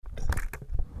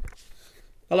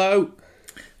Hello.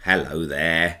 Hello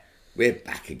there. We're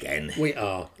back again. We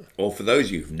are. Or for those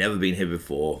of you who've never been here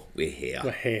before, we're here.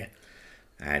 We're here.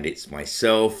 And it's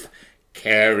myself,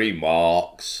 Kerry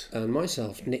Marks. And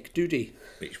myself, Nick Doody.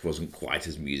 Which wasn't quite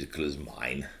as musical as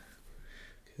mine.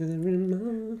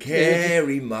 Kerry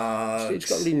Kerry Marks. It's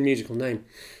got a really musical name.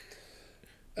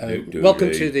 Nick Doody.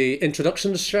 Welcome to the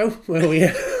introductions show, where we...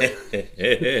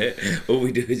 All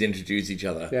we do is introduce each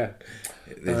other. Yeah.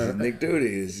 This is Nick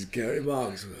Doody. This is Kerry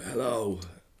Marks. Hello.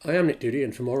 I am Nick Doody,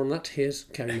 and for more on that, here's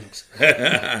Kerry Marks.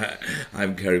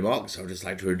 I'm Kerry Marks. I'd just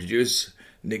like to introduce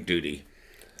Nick Doody.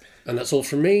 And that's all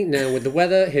from me. Now, with the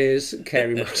weather, here's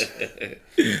Kerry Marks.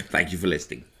 Thank you for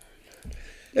listening.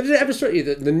 Has it ever struck you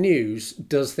that the news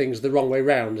does things the wrong way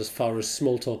round as far as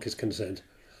small talk is concerned?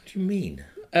 What do you mean?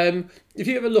 If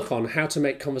you ever look on how to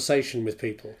make conversation with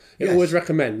people, it Yes. always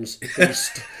recommends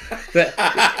that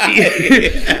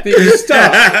you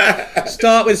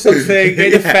start with something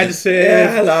inoffensive.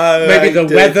 Yeah, hello. Maybe the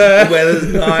weather. The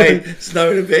weather's nice.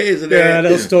 Snowing a bit, isn't it? Yeah, a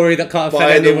little story that can't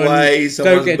By offend the anyone. way,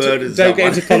 someone's murdered Don't get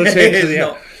into someone. politics. It's Yeah.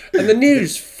 not- And the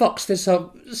news fucks this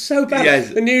up so bad.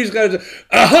 Yes. The news goes,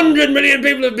 100 million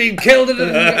people have been killed.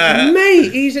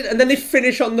 Mate, easy. And then they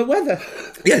finish on the weather.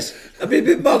 Yes, it'd be a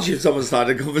bit much if someone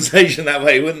started a conversation that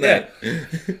way, wouldn't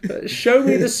it? Show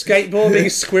me the skateboarding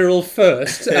squirrel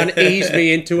first and ease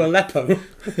me into Aleppo.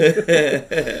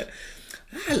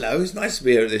 Hello, it's nice to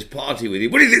be here at this party with you.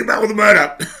 What do you think about all the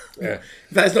murder? Yeah.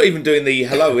 In fact, it's not even doing the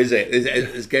hello, is it?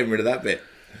 It's getting rid of that bit.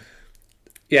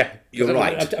 Yeah. You're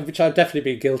right. Which I've definitely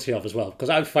been guilty of as well, because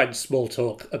I find small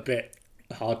talk a bit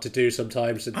hard to do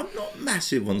sometimes. And I'm not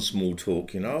massive on small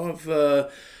talk, you know.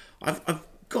 I've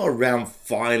got around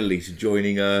finally to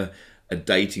joining a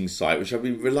dating site, which I've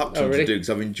been reluctant to do because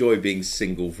I've enjoyed being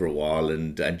single for a while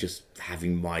and just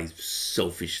having my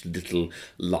selfish little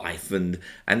life, and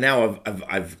now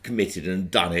I've committed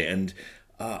and done it, and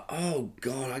oh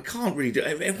god, I can't really do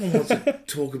it. Everyone wants to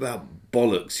talk about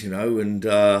bollocks, you know, and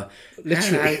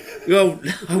Literally. well,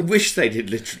 I wish they did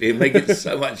literally and make it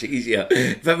so much easier.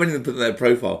 In fact, when they put in their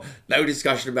profile, no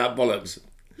discussion about bollocks.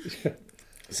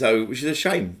 So, which is a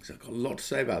shame, because I've got a lot to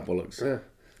say about bollocks. yeah.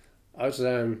 I was,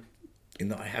 In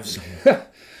that I have some. you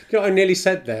know what I nearly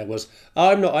said there was,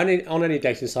 I'm not on any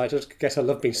dating site, I just guess I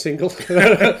love being single.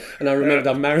 And I remembered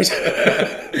I'm married.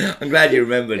 I'm glad you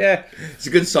remembered. Yeah. It's a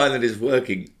good sign that it's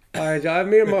working Me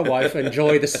and my wife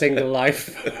enjoy the single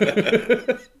life.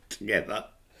 together.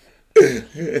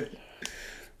 Do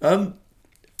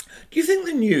you think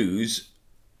the news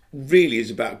really is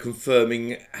about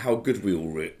confirming how good we all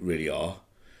really are?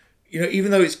 You know,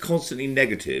 even though it's constantly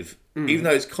negative, even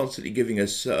though it's constantly giving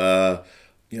us,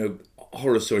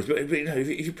 horror stories. But you know,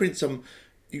 if you print some,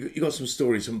 you got some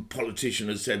stories. Some politician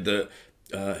has said that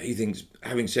he thinks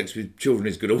having sex with children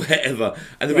is good or whatever.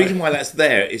 And the reason why that's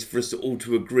there is for us all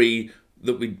to agree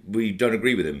that we don't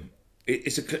agree with him.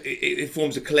 It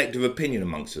forms a collective opinion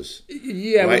amongst us.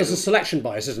 Yeah, well, there's a selection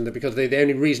bias, isn't there? Because the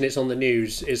only reason it's on the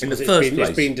news is because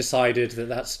it's been decided that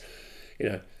that's, you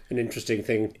know, an interesting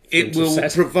thing. It will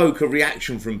provoke a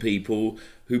reaction from people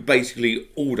who basically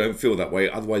all don't feel that way.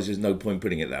 Otherwise, there's no point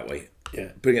putting it that way.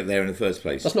 Yeah, putting it there in the first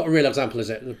place. That's not a real example, is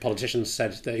it? The politician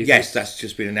said that. Yes, that's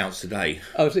just been announced today.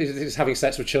 Oh, he's having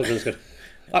sex with children is good.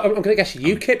 I'm going to guess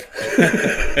UKIP.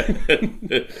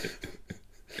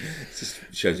 It just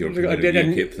shows your opinion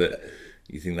of UKIP that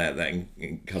you think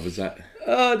that covers that.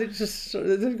 Oh,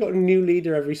 they've got a new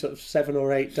leader every sort of 7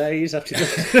 or 8 days after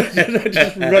just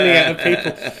running out of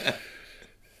people.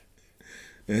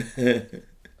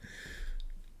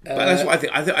 But that's what I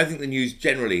think. I think the news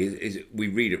generally is we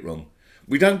read it wrong.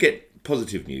 We don't get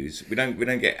positive news. We don't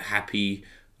get happy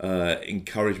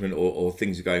encouragement or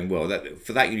things are going well.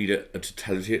 For that you need a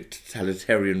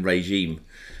totalitarian regime,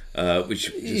 which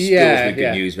just fills with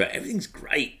good news. But everything's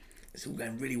great. It's all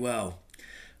going really well.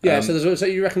 Yeah. So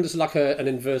you reckon there's like an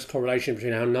inverse correlation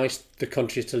between how nice the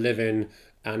country is to live in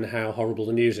and how horrible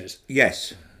the news is?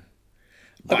 Yes.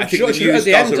 But I think the news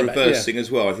does a reverse thing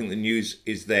as well. I think the news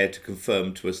is there to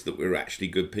confirm to us that we're actually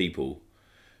good people.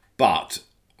 But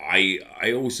I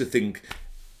also think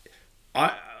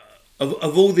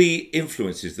of all the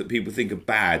influences that people think are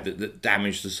bad that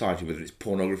damage society, whether it's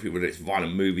pornography, whether it's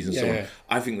violent movies and so on,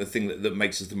 I think the thing that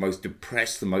makes us the most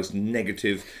depressed, the most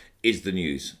negative, is the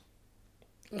news.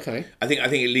 Okay. I think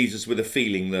it leaves us with a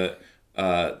feeling that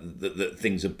that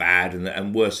things are bad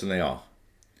and worse than they are.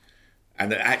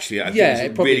 And that actually, I think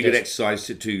it's a really good exercise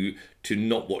to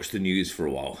not watch the news for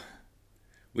a while,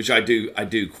 which I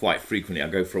do quite frequently. I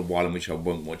go for a while in which I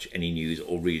won't watch any news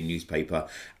or read a newspaper,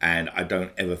 and I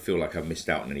don't ever feel like I've missed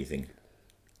out on anything.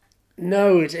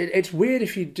 No, it's weird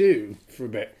if you do for a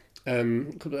bit.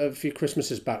 a few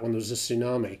Christmases back when there was a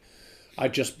tsunami. I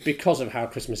just, because of how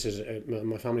Christmas is at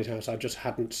my family's house, I just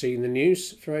hadn't seen the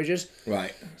news for ages.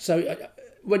 Right. So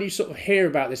when you sort of hear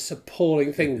about this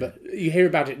appalling thing, but you hear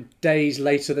about it days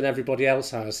later than everybody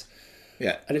else has.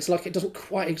 Yeah. And it's like it doesn't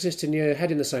quite exist in your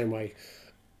head in the same way.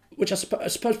 Which I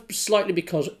suppose slightly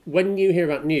because when you hear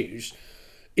about news,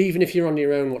 even if you're on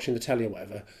your own watching the telly or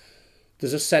whatever,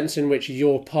 there's a sense in which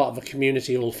you're part of a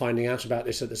community all finding out about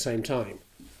this at the same time.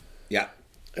 Yeah.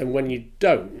 And when you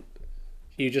don't,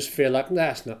 you just feel like,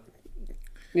 that's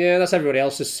that's everybody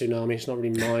else's tsunami, it's not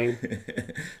really mine.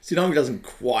 Tsunami doesn't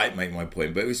quite make my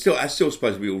point, but I still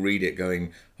suppose we all read it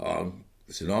going, oh,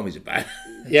 the tsunamis are bad.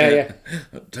 Yeah.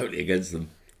 I'm totally against them.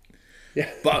 Yeah.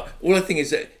 But all I think is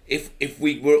that if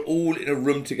we were all in a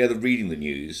room together reading the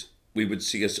news, we would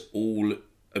see us all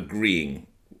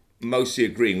mostly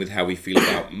agreeing with how we feel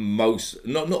about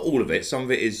not all of it. Some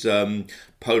of it is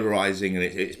polarising, and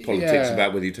it's politics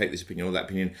about whether you take this opinion or that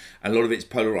opinion, and a lot of it's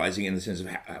polarising in the sense of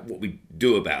what we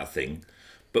do about a thing.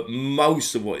 But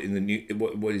most of what is in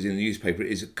the newspaper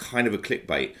is kind of a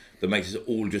clickbait that makes us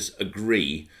all just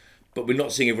agree. But we're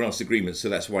not seeing everyone else's agreement, so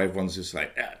that's why everyone's just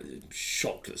like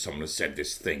shocked that someone has said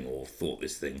this thing or thought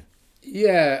this thing.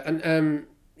 Yeah, and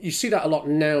you see that a lot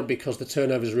now because the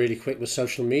turnover is really quick with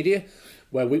social media,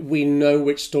 where we know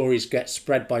which stories get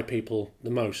spread by people the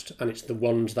most, and it's the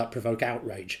ones that provoke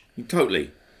outrage.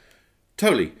 Totally.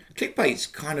 Clickbait's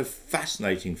kind of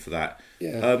fascinating for that.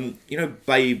 Yeah.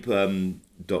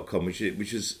 Babe.com, which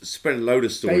has spread a load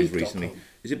of stories Babe. recently.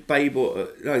 Is it Babe or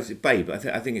no? Is it Babe? I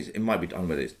think it might be. I don't know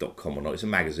whether it's .com or not. It's a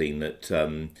magazine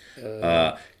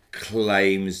that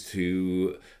claims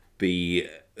to be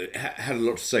had a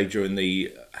lot to say during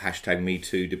the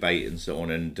 #MeToo debate and so on.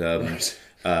 And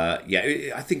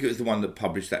I think it was the one that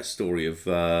published that story of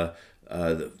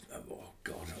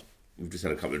we've just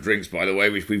had a couple of drinks, by the way,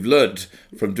 which we've learnt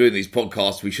from doing these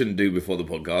podcasts we shouldn't do before the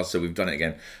podcast, so we've done it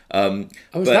again.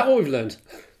 Is that what we've learned?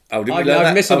 Oh, did we learn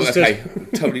that? Misunderstood. Okay,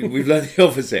 totally. We've learned the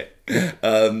opposite.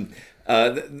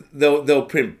 They'll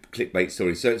print clickbait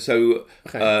stories. So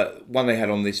one they had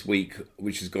on this week,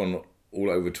 which has gone all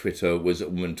over Twitter, was a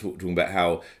woman talking about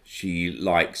how she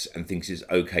likes and thinks it's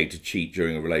okay to cheat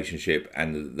during a relationship,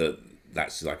 and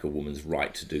that's like a woman's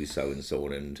right to do so, and so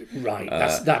on. And right,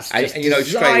 that's just and,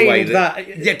 straight away.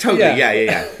 Totally.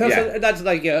 Yeah. That's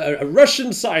like a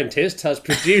Russian scientist has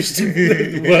produced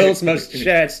the world's most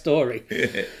shared story.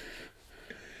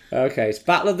 Okay, it's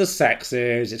Battle of the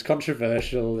Sexes. It's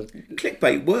controversial.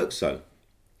 Clickbait works, though.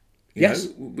 Yes,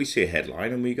 we see a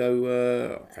headline and we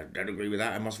go, I don't agree with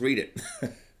that. I must read it.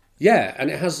 Yeah, and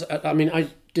it has. I mean, I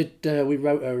did. We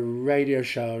wrote a radio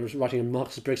show. I was writing a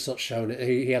Marcus Brigstocke show, and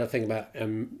he had a thing about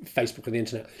Facebook and the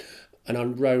internet, and I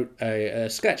wrote a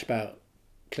sketch about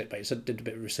clickbait. So I did a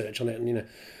bit of research on it, and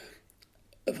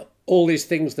of all these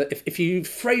things that if you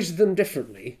phrase them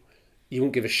differently, you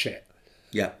won't give a shit.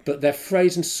 Yeah. But they're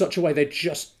phrased in such a way they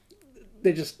just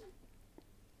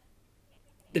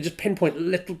pinpoint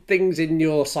little things in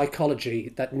your psychology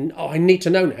that I need to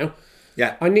know now.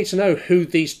 Yeah. I need to know who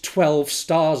these 12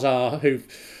 stars are who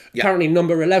apparently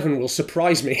number 11 will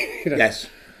surprise me. Yes.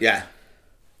 Yeah.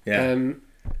 Yeah.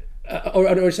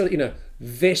 Or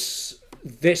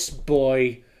this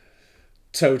boy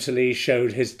totally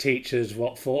showed his teachers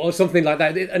what for, or something like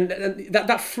that. And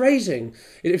that phrasing,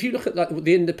 if you look at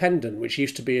The Independent, which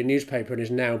used to be a newspaper and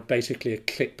is now basically a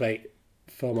clickbait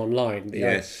firm online.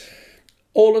 Yes.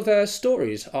 All of their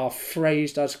stories are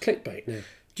phrased as clickbait now.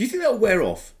 Do you think that'll wear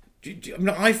off?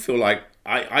 I feel like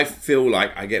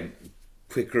I get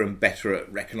quicker and better at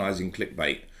recognising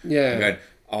clickbait. Yeah. I'm going,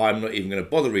 I'm not even going to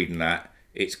bother reading that.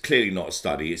 It's clearly not a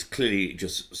study. It's clearly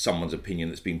just someone's opinion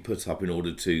that's been put up in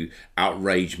order to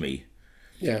outrage me.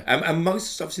 Yeah. And most of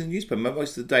the stuff's in the newspaper.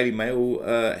 Most of the Daily Mail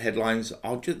headlines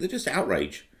they're just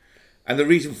outrage. And the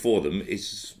reason for them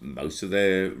is most of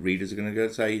their readers are going to go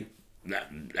and say,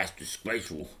 that's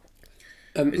disgraceful.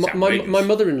 My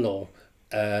mother-in-law...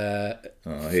 here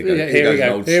goes an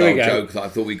old style joke that I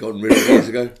thought we'd gotten rid of years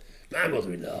ago. My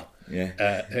mother-in-law,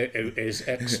 who is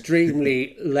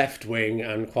extremely left-wing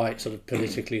and quite sort of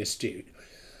politically astute,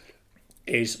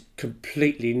 is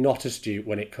completely not astute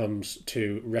when it comes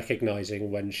to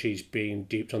recognising when she's being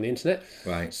duped on the internet.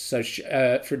 Right. So,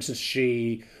 for instance,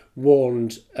 she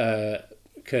warned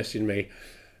Kirsty and me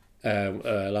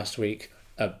last week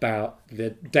about the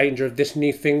danger of this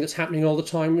new thing that's happening all the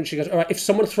time. And she goes, all right, if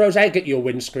someone throws egg at your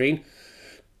windscreen,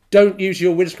 don't use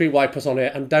your windscreen wipers on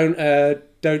it, and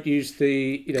don't use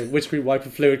the windscreen wiper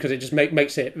fluid because it just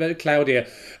makes it very cloudier,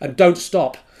 and don't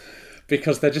stop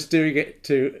because they're just doing it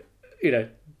to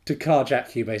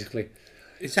carjack you basically.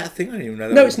 Is that a thing? I didn't even know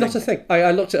that. No, was it's not a thing.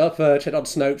 I looked it up, checked on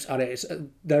Snopes,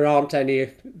 and there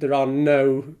are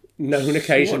no known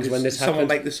occasions when this someone happened.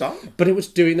 make this up? But it was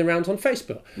doing the rounds on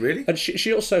Facebook. Really? And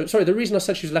she also... Sorry, the reason I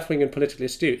said she was left-wing and politically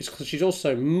astute is because she's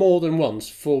also more than once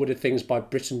forwarded things by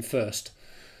Britain First,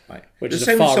 Right. which The is a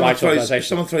same when far-right If organisation.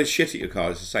 someone throws shit at your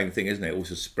car, it's the same thing, isn't it? It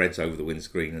also spreads over the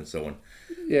windscreen and so on.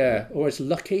 Yeah, or it's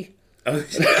Lucky. Oh,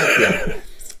 yeah.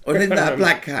 Or isn't that a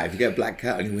black cat? If you get a black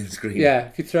cat on your windscreen. Yeah,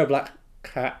 if you throw a black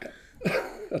cat...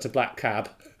 That's a black cab.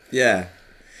 Yeah.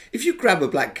 If you grab a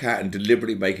black cat and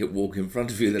deliberately make it walk in front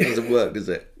of you, that doesn't work, does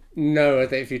it? No, I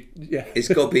think if you... Yeah. It's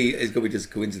got to be just a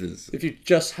coincidence. If you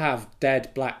just have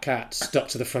dead black cats stuck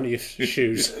to the front of your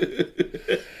shoes.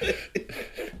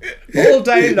 All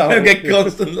day long. You don't get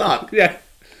constant luck. Yeah.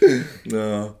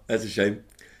 No, that's a shame.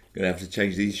 Gonna have to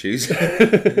change these shoes.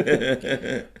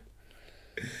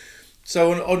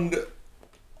 So on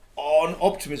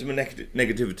optimism and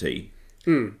negativity,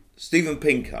 Steven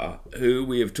Pinker, who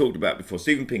we have talked about before,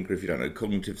 Steven Pinker, if you don't know,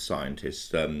 cognitive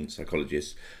scientist,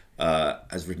 psychologist,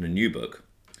 has written a new book,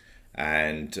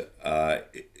 and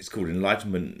it's called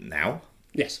Enlightenment Now.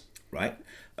 Yes. Right,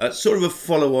 sort of a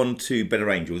follow-on to Better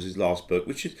Angels, his last book,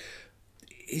 which is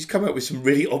he's come up with some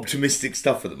really optimistic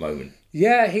stuff at the moment.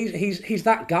 Yeah, he's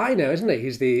that guy now, isn't he?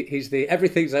 He's the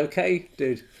everything's okay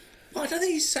dude. Well, I don't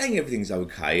think he's saying everything's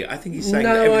okay. I think he's saying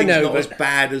No, that everything's I know, not as but-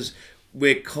 bad as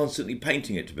we're constantly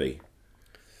painting it to be.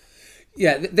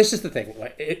 Yeah, this is the thing.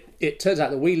 Like, it turns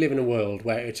out that we live in a world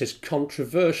where it is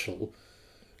controversial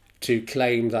to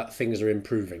claim that things are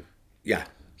improving. Yeah.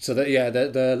 So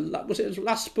that was it his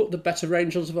last book, The Better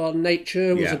Angels of Our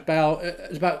Nature, was Yeah. about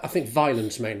I think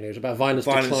violence mainly. It was about violence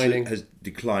Violence declining. has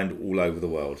declined all over the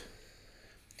world.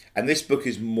 And this book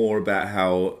is more about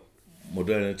how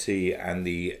modernity and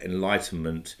the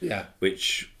Enlightenment, Yeah.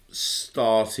 which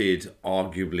started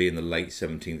arguably in the late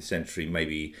 17th century,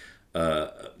 maybe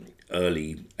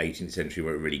early 18th century,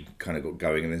 where it really kind of got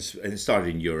going, and then it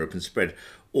started in Europe and spread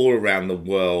all around the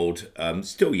world.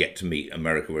 Still yet to meet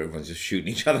America, where everyone's just shooting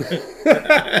each other.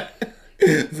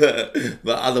 but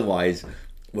otherwise,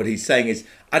 what he's saying is,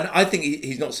 and I think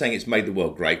he's not saying it's made the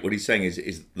world great. What he's saying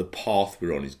is the path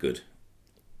we're on is good.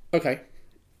 Okay.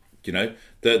 You know,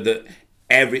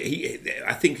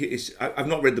 I think it's. I've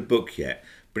not read the book yet,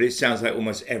 but it sounds like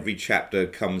almost every chapter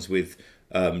comes with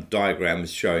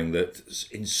diagrams showing that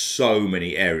in so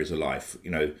many areas of life,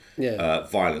 you know, Yeah.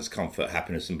 violence, comfort,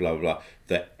 happiness, and blah blah blah,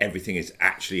 that everything is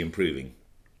actually improving.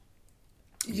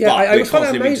 Yeah, But I we're was kind of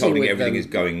constantly being amazing told with everything is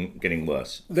getting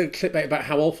worse. the clickbait about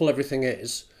how awful everything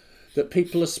is, that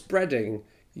people are spreading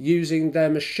using their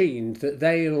machine that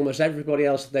they and almost everybody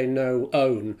else they know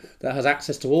own, that has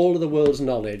access to all of the world's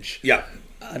knowledge. Yeah.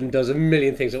 And does a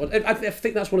million things. I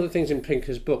think that's one of the things in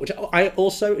Pinker's book, which I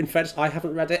also, in fairness, I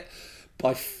haven't read it, but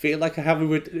I feel like I have.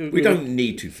 We don't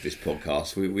need to for this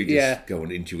podcast. We just Yeah. go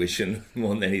on intuition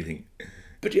more than anything.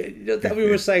 But we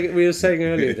were saying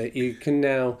earlier that you can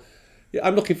now. Yeah,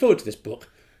 I'm looking forward to this book,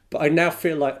 but I now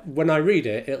feel like when I read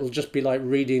it, it'll just be like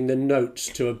reading the notes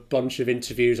to a bunch of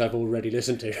interviews I've already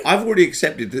listened to. I've already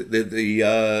accepted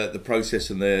the process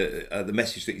and the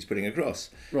message that he's putting across.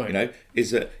 Right. You know,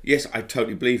 is that yes, I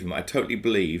totally believe him. I totally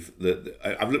believe that.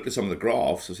 I've looked at some of the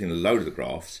graphs. I've seen a load of the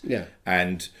graphs. Yeah.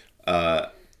 And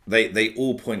they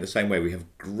all point the same way. We have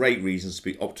great reasons to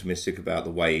be optimistic about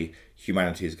the way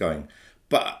humanity is going,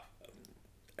 but.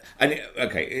 And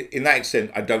okay, in that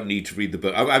extent, I don't need to read the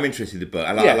book. I'm interested in the book.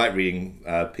 I like reading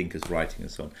Pinker's writing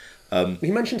and so on. He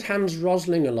mentioned Hans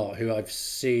Rosling a lot, who I've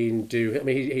seen do. I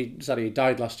mean, he sadly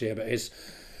died last year, but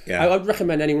Yeah. I'd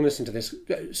recommend anyone listen to this.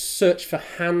 Search for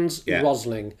Hans Yeah.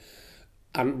 Rosling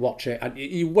and watch it, and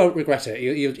you won't regret it.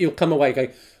 You'll come away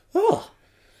going, oh.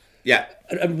 Yeah.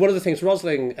 And one of the things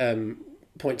Rosling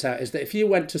points out is that if you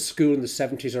went to school in the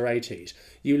 70s or 80s,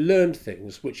 you learned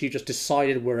things which you just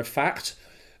decided were a fact.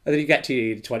 And then you get to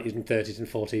your 20s and 30s and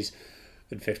 40s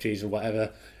and 50s and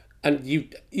whatever, and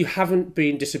you haven't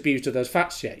been disabused of those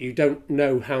facts yet. You don't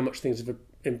know how much things have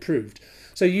improved.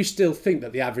 So you still think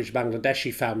that the average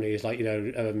Bangladeshi family is like,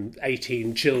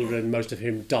 18 children, most of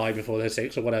whom die before they're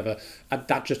 6 or whatever. And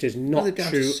that just is not They're down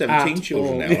true to 17 at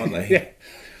children all. now, aren't they? Yeah.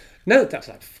 No, that's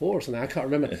like 4 or something. I can't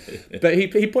remember. But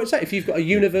he points out if you've got a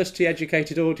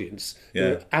university-educated audience,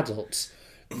 who are adults,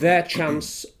 their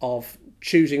chance of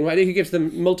choosing, right? He gives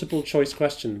them multiple choice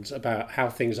questions about how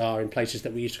things are in places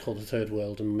that we used to call the third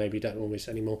world and maybe don't always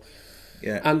anymore.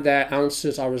 Yeah. And their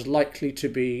answers are as likely to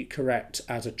be correct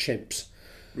as a chimp's.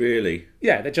 Really.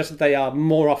 Yeah, they are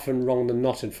more often wrong than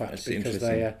not, in fact, That's because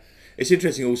interesting. they. It's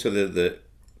interesting also that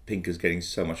Pinker's getting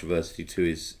so much adversity to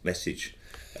his message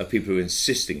of people who are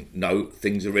insisting, no,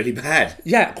 things are really bad.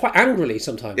 Yeah, quite angrily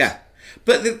sometimes. Yeah.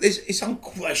 But it's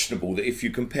unquestionable that if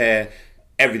you compare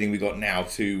everything we got now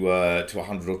to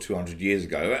 100 or 200 years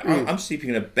ago, I'm sleeping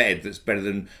in a bed that's better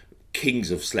than kings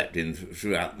have slept in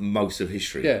throughout most of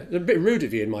history. Yeah, it's a bit rude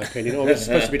of you, in my opinion. I'm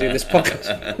supposed to be doing this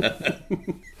podcast.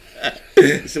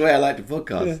 It's the way I like the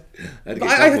podcast. Yeah.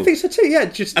 I think so too. Yeah,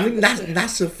 just I mean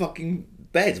NASA fucking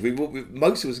beds.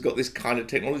 Most of us got this kind of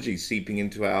technology seeping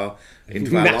into our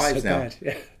lives now. Bed,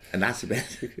 yeah. And that's a bed.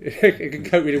 It can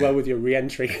cope really well with your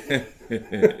re-entry.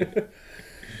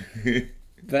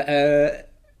 But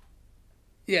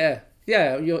yeah,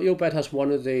 your bed has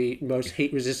one of the most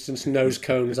heat resistant nose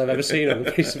cones I've ever seen on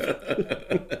a piece of.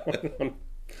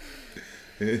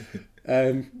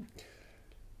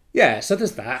 Yeah, so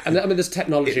there's that, and I mean there's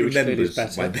technology which clearly is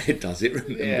better. My bed does it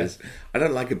remembers. Yeah. I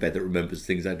don't like a bed that remembers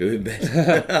things I do in bed.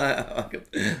 I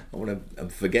want a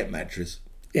forget mattress.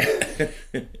 Yeah.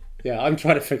 Yeah, I'm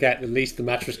trying to forget. The least the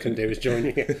mattress can do is join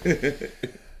you.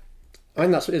 I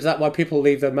mean, is that why people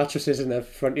leave their mattresses in their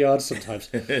front yards sometimes?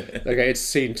 Okay, it's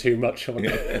seen too much on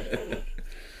it.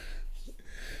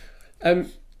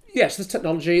 Yes, there's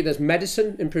technology. There's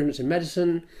medicine, improvements in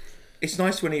medicine. It's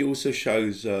nice when he also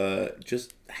shows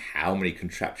just how many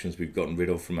contraptions we've gotten rid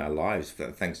of from our lives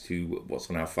thanks to what's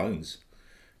on our phones.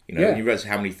 You know, you realise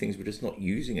how many things we're just not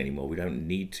using anymore. We don't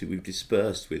need to. We've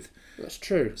dispersed with. That's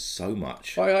true. So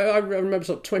much. I remember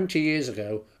sort of 20 years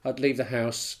ago, I'd leave the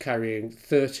house carrying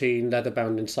 13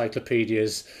 leather-bound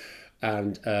encyclopedias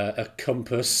and a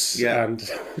compass and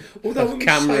although a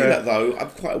camera. Say that though,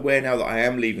 I'm quite aware now that I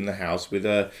am leaving the house with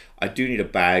I do need a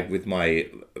bag with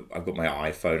I've got my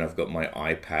iPhone, I've got my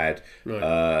iPad,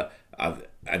 right.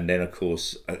 And then of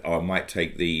course I might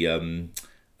take the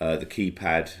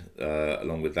keypad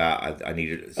along with that. I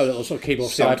need it. Oh, also keyboard.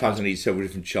 Sometimes I need several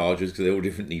different chargers because they all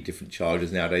need different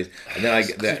chargers nowadays. And then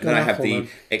I have the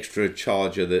extra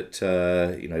charger that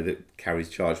that carries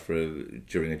charge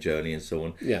during a journey and so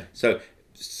on. Yeah. So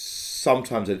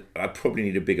sometimes I probably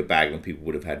need a bigger bag than people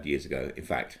would have had years ago. In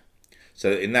fact,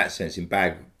 so in that sense, in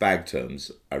bag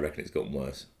terms, I reckon it's gotten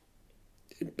worse.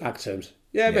 In bag terms,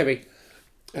 yeah. Maybe.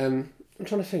 I'm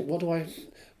trying to think. What do I?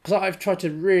 Because I've tried to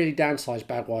really downsize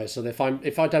bag-wise, so if I'm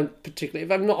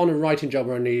not on a writing job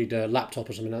where I need a laptop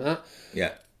or something like that,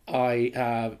 yeah, I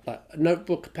have like a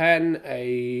notebook, a pen,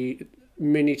 a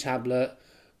mini tablet.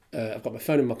 I've got my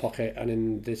phone in my pocket, and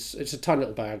in this, it's a tiny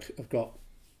little bag. I've got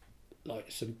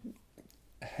like some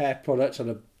hair products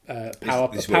and a power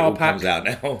this power all pack. Comes out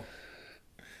now.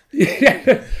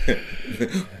 Yeah.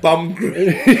 Bum.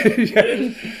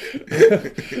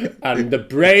 And the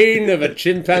brain of a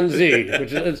chimpanzee,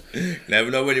 which is never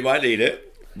know when you might need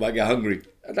it. Might get hungry.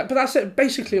 But that's it.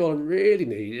 Basically, all I really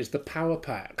need is the power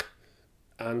pack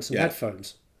and some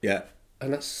headphones. Yeah.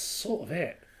 And that's sort of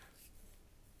it.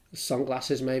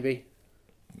 Sunglasses, maybe.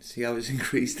 See how it's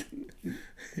increased.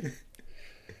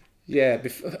 Yeah,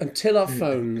 until our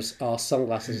phones are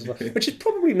sunglasses as well, which is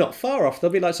probably not far off.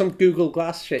 There'll be like some Google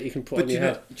Glass shit you can put on your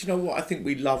head. Do you know what? I think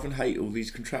we love and hate all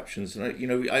these contraptions. And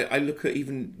I look at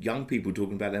even young people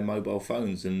talking about their mobile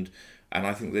phones, and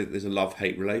I think that there's a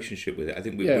love-hate relationship with it. I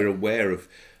think we're aware of.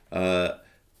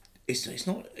 It's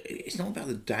not about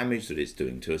the damage that it's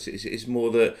doing to us. It's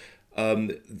more that.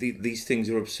 These things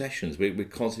are obsessions. We're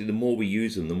constantly, the more we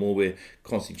use them, the more we're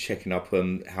constantly checking up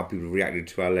on how people reacted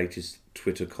to our latest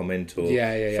Twitter comment or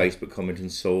Facebook comment and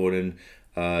so on. And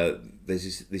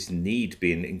there's this need to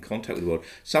be in contact with the world.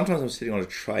 Sometimes I'm sitting on a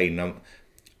train.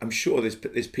 I'm sure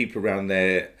there's people around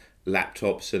their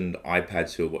laptops and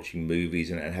iPads who are watching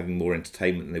movies and having more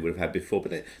entertainment than they would have had before.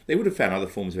 But they would have found other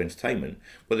forms of entertainment.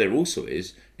 What there also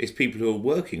is people who are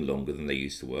working longer than they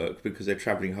used to work because they're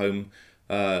travelling home.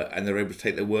 And they're able to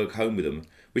take their work home with them,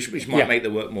 which might make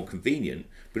their work more convenient,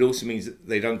 but it also means that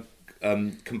they don't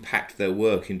compact their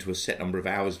work into a set number of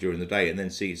hours during the day and then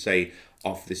say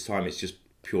after this time it's just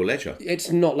pure leisure.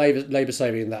 It's not labour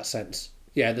saving in that sense.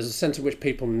 Yeah, there's a sense in which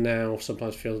people now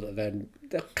sometimes feel that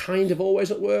they're kind of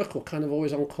always at work or kind of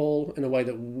always on call in a way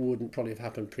that wouldn't probably have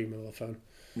happened pre-mobile phone.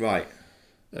 Right.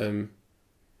 I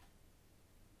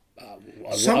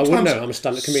wouldn't know. I'm a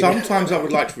stand-up comedian. Sometimes I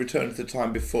would like to return to the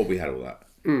time before we had all that.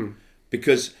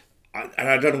 Because,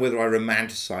 I don't know whether I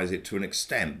romanticise it to an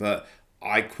extent, but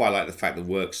I quite like the fact that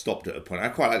work stopped at a point. I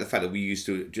quite like the fact that we used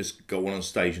to just go on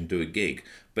stage and do a gig.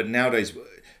 But nowadays,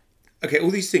 okay,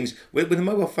 all these things, when the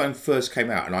mobile phone first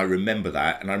came out, and I remember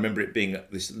that, and I remember it being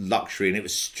this luxury, and it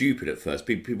was stupid at first.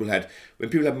 When people had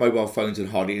mobile phones and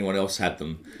hardly anyone else had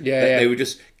them, they would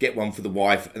just get one for the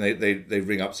wife, and they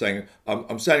ring up saying,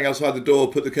 I'm standing outside the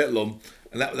door, put the kettle on.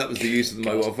 And that was the use of the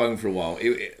mobile phone for a while.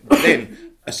 But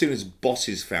then, as soon as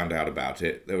bosses found out about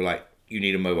it, they were like, you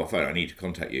need a mobile phone, I need to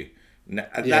contact you.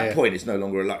 At Yeah, that yeah. point, it's no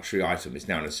longer a luxury item; it's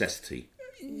now a necessity.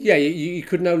 Yeah, you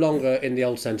could no longer, in the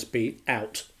old sense, be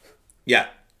out. Yeah,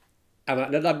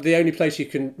 And the only place you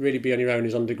can really be on your own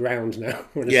is underground now.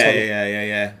 When it's yeah, tunnel.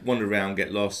 yeah. Wander around,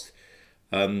 get lost.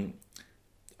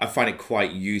 I find it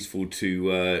quite useful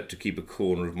to keep a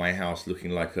corner of my house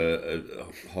looking like a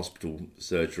hospital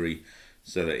surgery,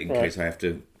 so that in Right. case I have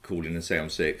to call in and say I'm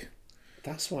sick.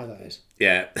 That's why that is.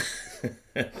 Yeah.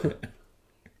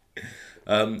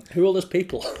 Who are all those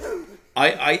people?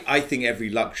 I think every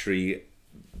luxury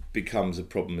becomes a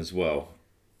problem as well.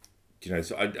 You know,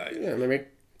 so Yeah, maybe.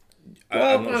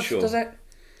 I'm not sure. Does it?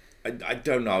 I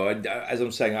don't know. As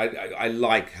I'm saying, I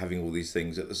like having all these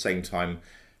things. At the same time,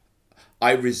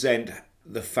 I resent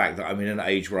the fact that I'm in an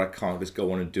age where I can't just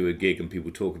go on and do a gig and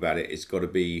people talk about it. It's got to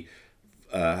be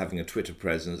having a Twitter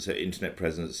presence, an internet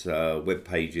presence, web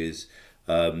pages,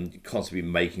 constantly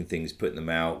making things, putting them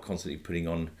out, constantly putting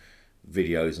on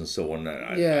videos and so on.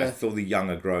 Yeah. I feel the young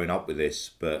are growing up with this,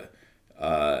 but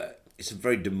it's a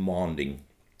very demanding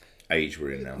age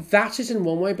we're in now. That is in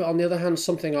one way, but on the other hand,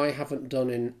 something I haven't done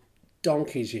in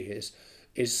donkey's years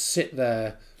is sit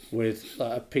there with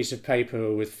a piece of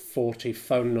paper with 40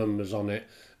 phone numbers on it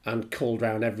and called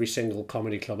round every single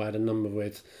comedy club I had a number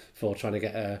with for trying to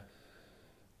get a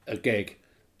gig.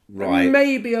 Right. And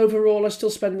maybe overall I still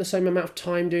spend the same amount of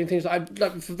time doing things.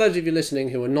 Like for those of you listening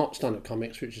who are not stand-up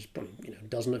comics, which is probably a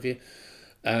dozen of you,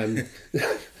 Are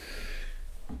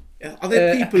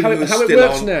there people how who are it still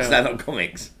works on now. stand-up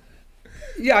comics?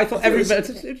 yeah, I thought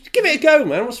everybody give it a go,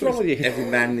 man. What's wrong with you? Every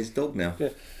man and his dog now. Yeah.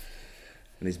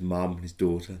 And his mum, his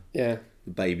daughter, Yeah,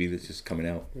 the baby that's just coming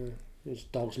out. his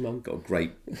dog's mum. Got a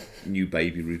great new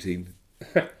baby routine.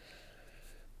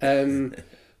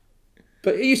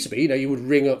 But it used to be, you would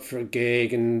ring up for a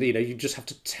gig and, you just have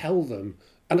to tell them.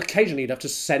 And occasionally you'd have to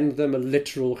send them a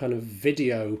literal kind of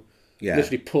video, Yeah.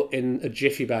 literally put in a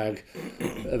jiffy bag,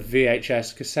 a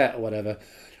VHS cassette or whatever.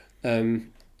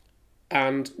 And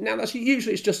now that's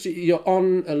usually it's just you're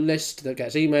on a list that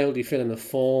gets emailed, you fill in a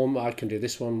form, I can do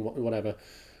this one, whatever.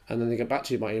 And then they get back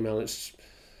to you by email.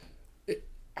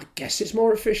 I guess it's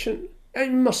more efficient.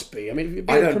 It must be. I mean,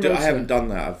 I haven't done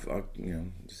that.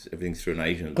 Just everything's through an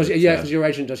agent. Because but, your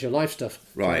agent does your live stuff.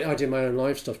 Right. I do my own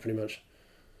live stuff pretty much.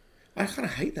 I kind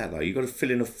of hate that though. You've got to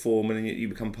fill in a form and then you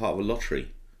become part of a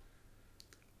lottery.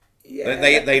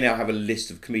 Yeah. They now have a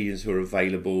list of comedians who are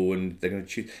available and they're going to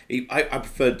choose. I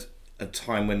preferred a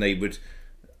time when they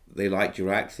liked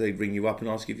your act, they'd ring you up and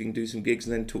ask if you can do some gigs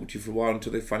and then talk to you for a while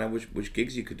until they find out which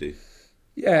gigs you could do.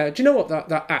 Yeah, do you know what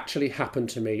that actually happened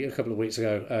to me a couple of weeks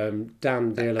ago?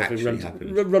 Dan Dearlove,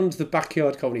 who runs the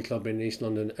Backyard Comedy Club in East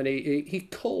London, and he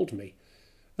called me,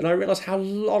 and I realised how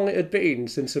long it had been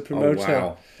since a promoter. Oh,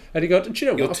 wow. And he goes, "Do you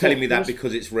know what?" You're telling me that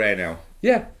because it's rare now.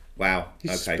 Yeah. Wow. He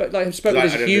Okay. spoke with his I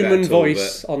don't do human that at all,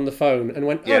 voice on the phone and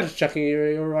went, Yeah. "I'm just checking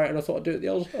you're all right," and I thought I'd do it the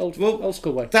old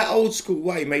school way. That old school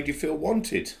way made you feel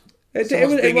wanted. It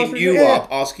Someone's was bringing you yeah. up,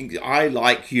 asking, I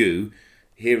like you.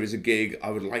 Here is a gig I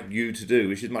would like you to do,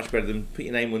 which is much better than put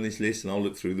your name on this list and I'll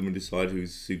look through them and decide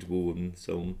who's suitable and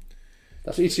so on.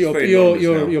 That's it's very anonymous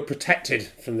now. you're protected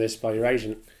from this by your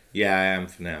agent. Yeah, I am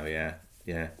for now. Yeah.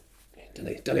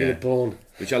 Don't need a born.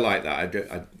 Which I like that.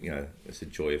 It's the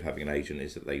joy of having an agent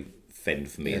is that they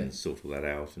fend for me and sort all that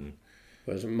out. And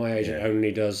Whereas my agent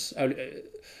only does. I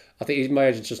think my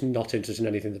agent's just not interested in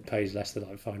anything that pays less than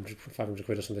like 500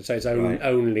 quid or something. So it's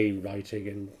only writing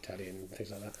and telly and things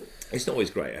like that. it's not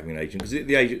always great having an agent because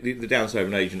the downside of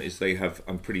an agent is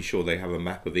I'm pretty sure they have a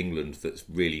map of England that's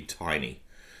really tiny.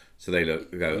 So they go,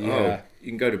 Yeah. you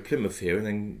can go to Plymouth here and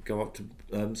then go up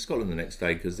to Scotland the next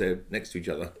day because they're next to each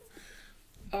other.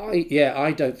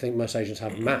 I don't think most agents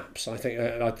have maps. I think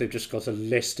they've just got a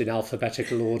list in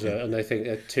alphabetical order, and they think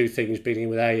two things beginning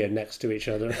with A are next to each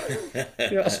other.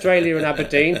 Australia and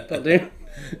Aberdeen, that'll do. Yeah,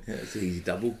 it's an easy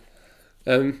double.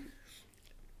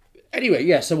 Anyway,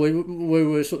 yeah. So we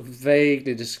were sort of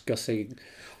vaguely discussing.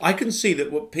 I can see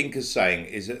that what Pink is saying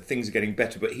is that things are getting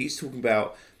better, but he's talking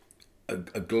about a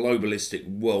globalistic,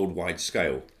 worldwide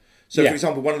scale. So, for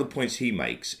example, one of the points he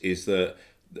makes is that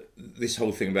this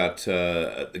whole thing about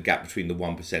the gap between the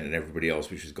 1% and everybody else,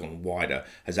 which has gone wider,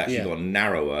 has actually gone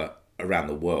narrower around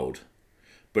the world,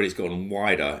 but it's gone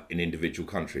wider in individual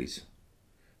countries,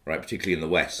 right? Particularly in the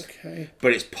West. Okay.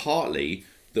 But it's partly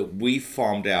that we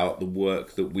farmed out the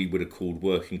work that we would have called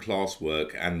working class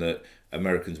work and that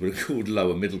Americans would have called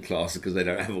lower middle class because they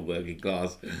don't have a working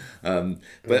class.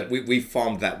 But we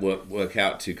farmed that work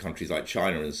out to countries like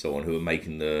China and so on who are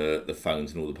making the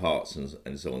phones and all the parts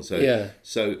and so on.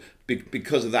 So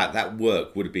because of that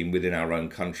work would have been within our own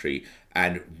country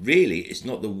And really, it's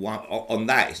not the one on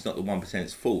that. It's not the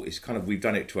 1%'s fault. It's kind of we've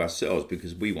done it to ourselves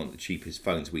because we want the cheapest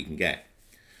phones we can get.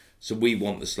 So we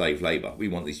want the slave labour. We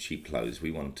want these cheap clothes. We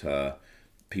want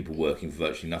people working for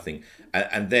virtually nothing,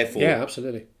 and therefore, Yeah,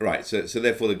 absolutely. right. So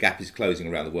therefore, the gap is closing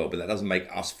around the world. But that doesn't make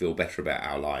us feel better about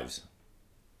our lives.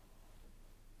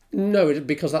 No,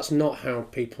 because that's not how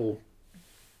people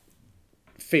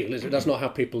feel, is it? That's not how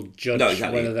people judge No,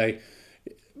 exactly. whether they.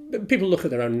 People look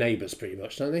at their own neighbours pretty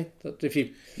much, don't they? That if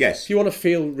you Yes. if you want to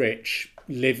feel rich,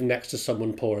 live next to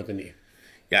someone poorer than you.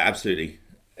 Yeah, absolutely.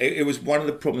 It was one of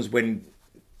the problems when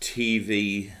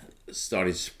TV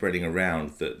started spreading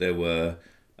around that there were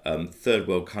third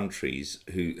world countries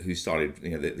who started,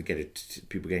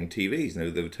 people getting TVs.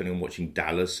 They were turning on watching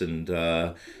Dallas and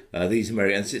these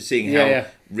Americans, seeing how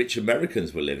rich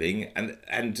Americans were living,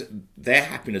 and their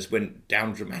happiness went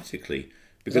down dramatically.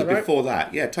 Because right? before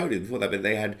that, yeah, totally. Before that, but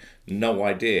they had no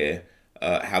idea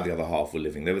how the other half were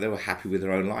living. They were happy with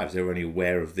their own lives. They were only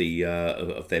aware of the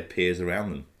of their peers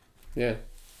around them. Yeah.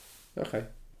 Okay.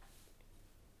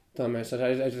 That makes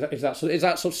sense. Is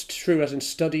that sort of true as in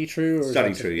study true? Or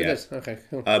Study is that true, yeah. It is. Okay.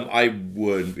 Cool. I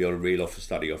wouldn't be able to reel off a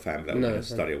study off hand. That would No, be a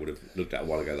study I would have looked at a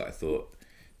while ago that I thought,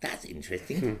 that's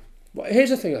interesting. Well,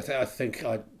 here's the thing. I think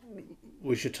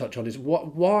we should touch on is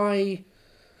why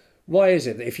is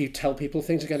it that if you tell people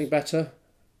things are getting better,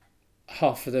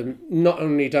 half of them not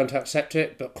only don't accept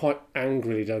it, but quite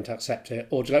angrily don't accept it,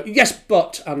 or to go yes,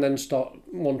 but, and then start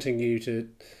wanting you to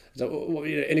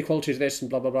inequality is this and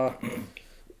blah blah blah.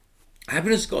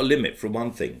 Happiness has got a limit for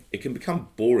one thing. It can become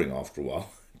boring after a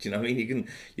while. Do you know what I mean?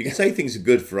 You can say things are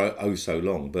good for so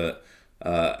long, but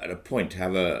at a point to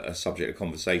have a subject of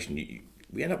conversation,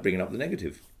 we end up bringing up the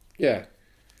negative. Yeah.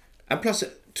 And plus,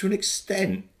 to an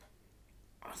extent,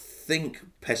 I think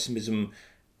pessimism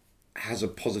has a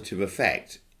positive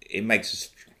effect. It makes us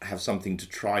have something to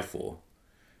try for.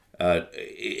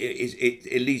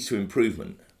 It leads to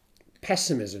improvement.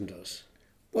 Pessimism does.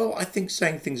 Well, I think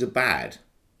saying things are bad.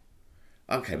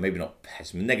 Okay, maybe not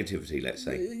pessimism, negativity, let's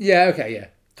say. Yeah, okay, yeah.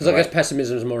 Because I Right. guess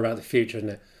pessimism is more about the future, isn't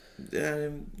it?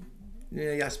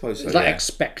 Yeah, I suppose so. It's like Yeah.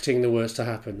 expecting the worst to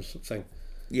happen, sort of thing.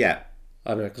 Yeah.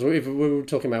 I don't know, because we were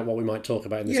talking about what we might talk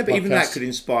about in this Yeah, but podcast. even that could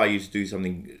inspire you to do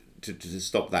something to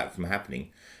stop that from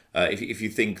happening. If you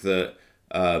think that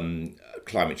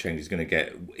climate change is going to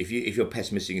get, if you're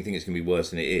pessimistic and think it's going to be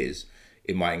worse than it is,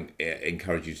 it might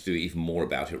encourage you to do even more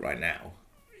about it right now.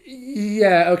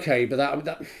 Yeah, okay, but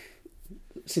that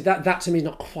to me is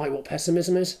not quite what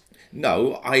pessimism is.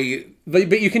 No, I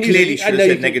But you can use clearly it. should I have know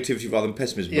said you can- negativity rather than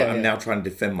pessimism, Yeah, but I'm yeah. now trying to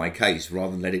defend my case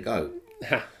rather than let it go.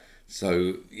 Ha.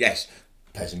 So, yes,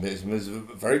 pessimism is a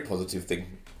very positive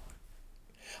thing.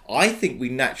 I think we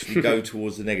naturally go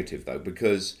towards the negative, though,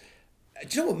 because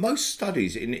do you know what? Most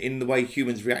studies in the way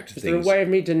humans react to Is there a things. way of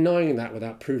me denying that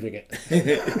without proving it? Do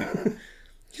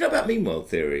you know about mean world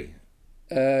theory?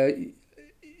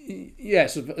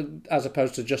 Yes, as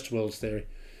opposed to just world theory.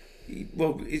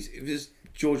 Well, it was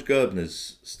George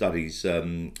Gerbner's studies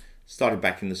started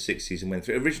back in the 60s and went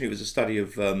through. Originally, it was a study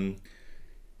of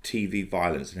TV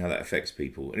violence and how that affects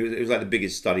people. And it was like the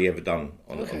biggest study ever done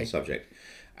on the subject.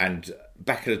 And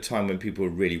back at a time when people were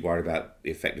really worried about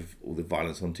the effect of all the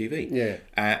violence on TV. Yeah.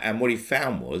 And what he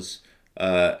found was,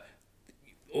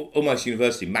 almost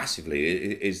universally, massively,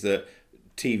 is that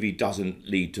TV doesn't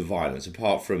lead to violence,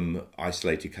 apart from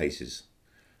isolated cases.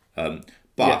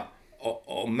 But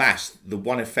en masse, the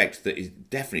one effect that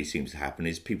definitely seems to happen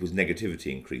is people's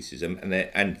negativity increases and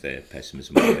their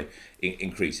pessimism by the way,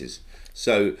 increases.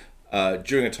 So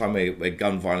during a time where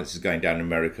gun violence is going down in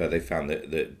America, they found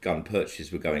that gun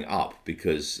purchases were going up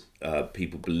because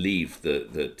people believed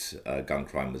that gun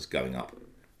crime was going up.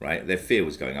 Right, their fear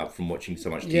was going up from watching so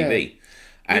much TV.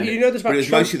 And you know this about but it was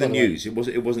Trump, mostly the by the way. news.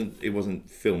 It wasn't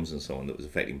films and so on that was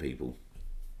affecting people.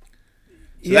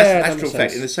 So Yeah, that's that natural makes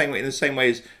effect. sense. In the same way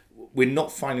as we're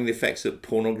not finding the effects that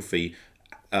pornography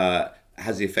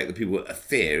has the effect that people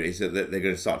fear is that they're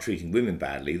going to start treating women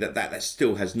badly. That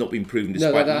still has not been proven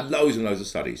despite loads and loads of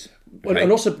studies. Okay?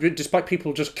 And also, despite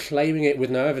people just claiming it with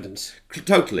no evidence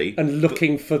Totally. and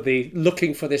looking for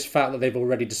this fact that they've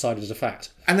already decided is a fact.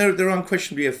 And there are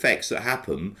unquestionably effects that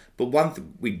happen, but one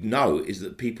thing we know is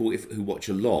that people who watch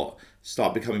a lot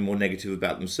start becoming more negative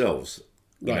about themselves.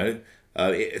 You know,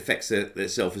 it affects their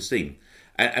self-esteem.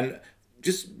 And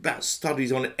just about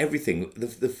studies on everything,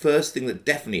 the first thing that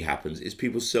definitely happens is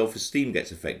people's self-esteem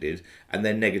gets affected and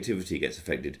their negativity gets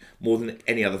affected more than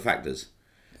any other factors.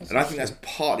 And I think that's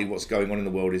partly what's going on in the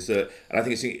world is that, and I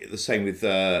think it's the same with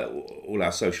all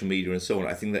our social media and so on.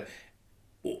 I think that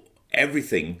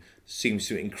everything seems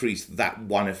to increase that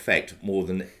one effect more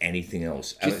than anything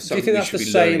else. Do And you, it's do you something think we that's should the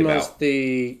be learning same as about.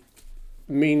 the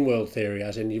mean world theory,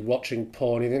 as in you're watching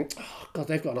porn and you think, oh, God,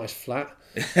 they've got a nice flat.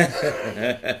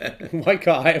 Why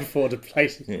can't I afford a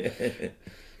place?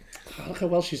 Oh, look how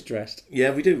well she's dressed.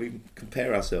 Yeah, we do. We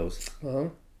compare ourselves. Uh-huh.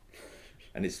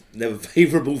 And it's never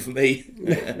favourable for me.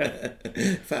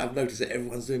 In fact, I've noticed that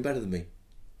everyone's doing better than me.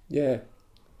 Yeah.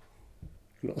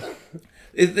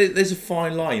 There's a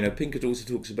fine line. You know, Pinkett also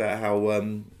talks about how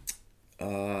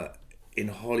in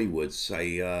Hollywood,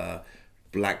 say,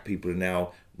 black people are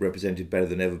now represented better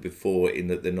than ever before in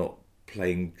that they're not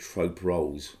playing trope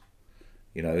roles.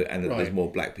 You know, and that there's Right. more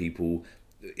black people,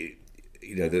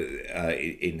 you know,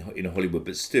 in Hollywood,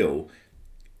 but still,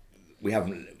 we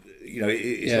haven't. You know,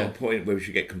 it's Yeah. not a point where we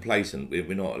should get complacent.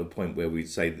 We're not at a point where we'd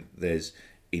say that there's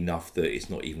enough that it's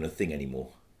not even a thing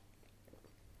anymore.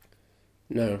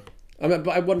 No. I mean,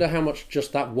 but I wonder how much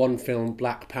just that one film,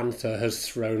 Black Panther, has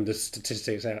thrown the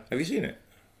statistics out. Have you seen it?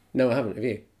 No, I haven't. Have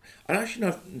you? I actually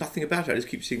know nothing about it. I just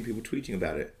keep seeing people tweeting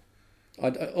about it.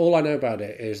 All I know about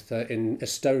it is that in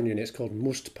Estonian it's called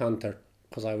Must Panther,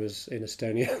 because I was in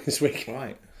Estonia this week.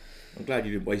 Right. I'm glad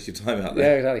you didn't waste your time out Yeah,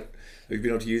 there. exactly. Have you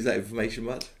been able to use that information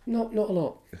much? Not a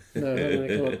lot. No, I haven't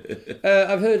really come on.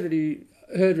 I've heard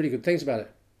really good things about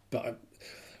it, but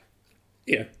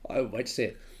I'll wait to see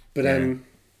it. But Yeah.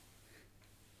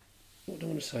 what do I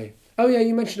want to say? Oh yeah,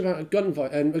 you mentioned about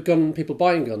gun people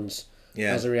buying guns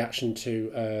Yeah. as a reaction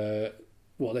to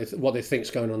what they think's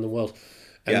going on in the world.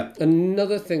 Yeah.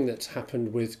 Another thing that's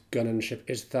happened with gun ownership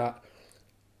is that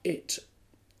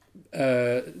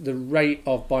the rate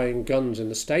of buying guns in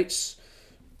the States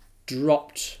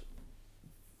dropped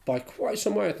by quite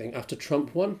some way, I think, after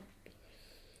Trump won.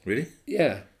 Really?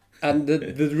 Yeah. And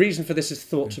the reason for this is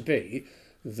thought to be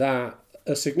that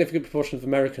a significant proportion of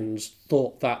Americans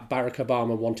thought that Barack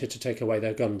Obama wanted to take away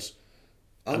their guns.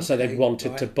 And so they Okay,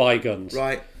 wanted to right. buy guns.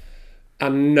 Right.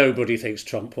 And nobody thinks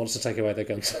Trump wants to take away their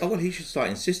guns. Oh, well, he should start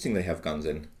insisting they have guns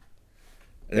in.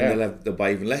 And Yeah. then they'll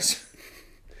buy even less.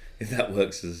 If that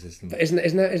works as a system. But isn't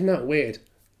that weird?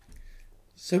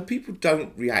 So people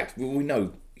don't react. Well, we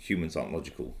know humans aren't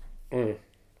logical. Mm.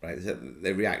 Right? So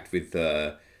they react with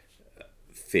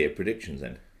fear predictions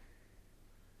then.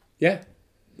 Yeah.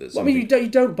 That Well, I mean, something- you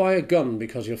don't buy a gun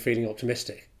because you're feeling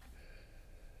optimistic.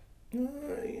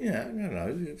 Yeah, I don't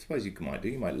know. I suppose you might do.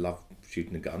 You might love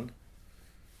shooting a gun.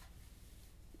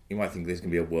 You might think there's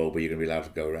going to be a world where you're going to be allowed to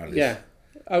go around. Yeah.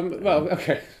 Well,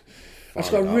 okay. I've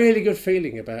just got a really good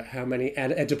feeling about how many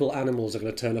edible animals are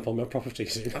going to turn up on my property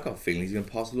soon. I've got a feeling he's going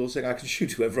to pass a law saying I can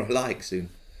shoot whoever I like soon.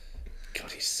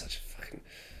 God, he's such a fucking...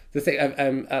 The thing,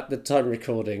 at the time of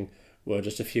recording, were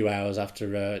just a few hours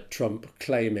after Trump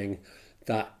claiming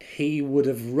that he would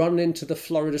have run into the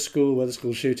Florida school where the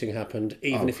school shooting happened,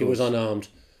 even of if he was course. unarmed.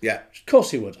 Yeah, Of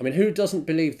course he would. I mean, who doesn't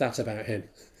believe that about him?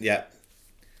 yeah.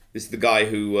 This is the guy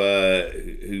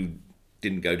who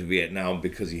didn't go to Vietnam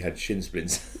because he had shin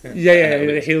splints.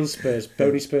 Yeah, heel spurs,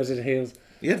 bony spurs in heels.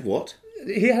 He had what?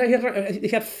 He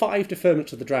had 5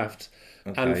 deferments of the draft,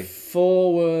 Okay. and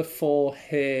 4 were for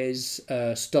his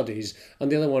studies,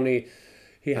 and the other one he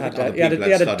had other he had people a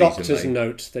had studies, doctor's didn't they?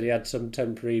 note that he had some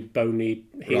temporary bony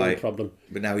heel Right. problem.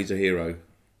 But now he's a hero.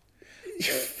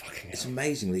 Fucking It's hell.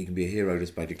 amazing that he can be a hero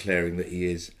just by declaring that he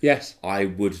is. Yes. I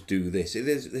would do this.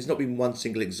 There's not been one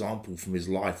single example from his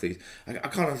life. I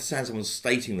can't understand someone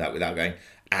stating that without going,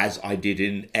 as I did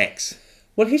in X.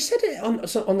 Well, he said it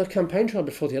on the campaign trail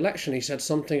before the election. He said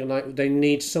something like, "They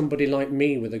need somebody like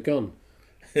me with a gun."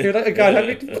 You're like a guy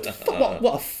like, what the fuck?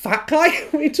 What a fat guy?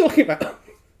 What are you talking about?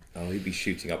 Oh, he'd be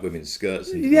shooting up women's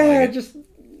skirts. And Yeah, denying it. just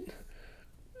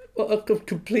what a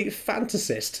complete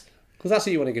fantasist. Because that's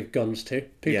who you want to give guns to.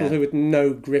 People Yeah. who with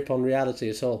no grip on reality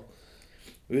at all.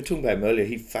 We were talking about him earlier.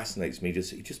 He fascinates me.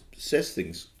 He just says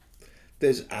things.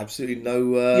 There's absolutely no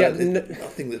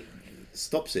nothing that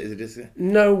stops it. Is it just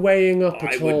No weighing up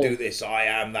I at would all. do this. I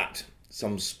am that.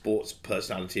 Some sports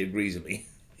personality agrees with me.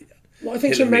 What I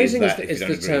think's Hillary amazing is is that,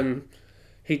 that, if you don't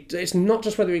it's not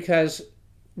just whether he cares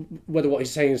whether what he's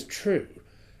saying is true.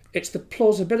 It's the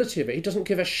plausibility of it. He doesn't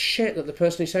give a shit that the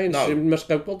person he's saying No. to must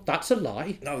go, well, that's a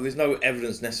lie. No, there's no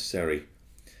evidence necessary.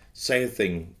 Say a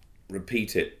thing,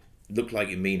 repeat it, look like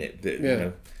you mean it. But, Yeah. you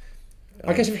know,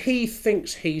 I guess if he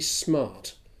thinks he's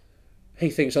smart, he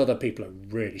thinks other people are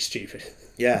really stupid.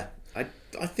 yeah.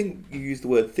 I think you used the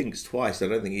word thinks twice. I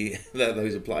don't think that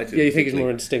those apply to him. Yeah, you think he's particularly.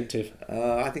 more instinctive.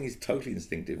 I think he's totally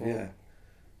instinctive. Yeah,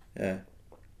 yeah.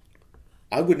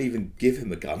 I wouldn't even give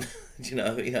him a gun. You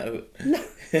know.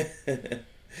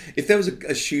 If there was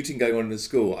a shooting going on in the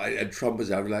school and Trump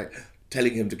was out, I'd be like,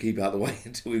 telling him to keep out of the way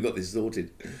until we've got this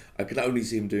sorted. I can only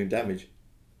see him doing damage.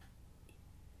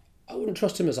 I wouldn't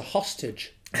trust him as a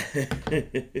hostage.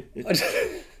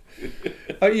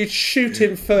 You'd shoot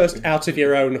him first out of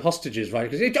your own hostages, right?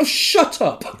 Because oh, shut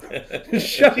up!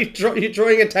 You're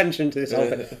drawing attention to this whole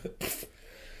thing.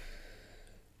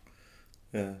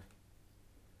 Yeah.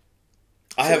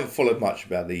 I haven't followed much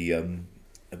about the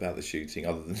shooting,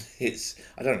 other than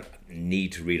I don't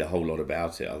need to read a whole lot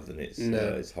about it, other than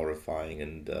it's horrifying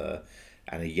and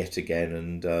yet again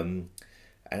and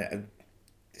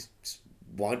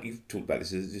why don't you talk about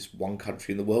this as just one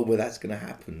country in the world where that's going to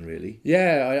happen, really?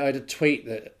 Yeah, I had a tweet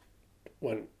that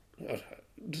went.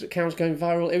 Does it count as going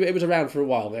viral? It was around for a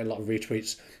while. They had a lot of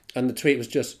retweets, and the tweet was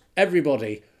just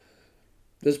everybody.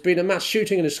 There's been a mass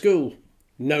shooting in a school.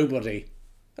 Nobody.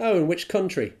 Oh, in which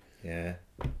country? Yeah.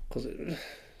 Because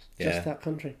just that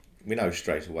country. We know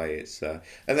straight away it's... and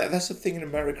that's the thing in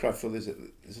America. I feel there's a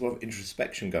lot of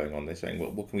introspection going on. They're saying,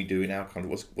 what can we do in our country?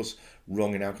 What's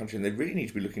wrong in our country? And they really need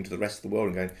to be looking to the rest of the world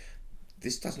and going,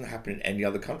 this doesn't happen in any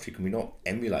other country. Can we not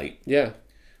emulate? Yeah.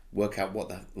 Work out what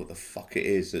the fuck it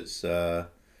is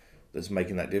that's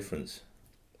making that difference.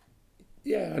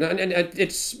 Yeah, and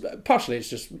it's partially it's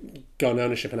just gun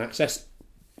ownership and access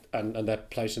and their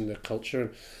place in the culture.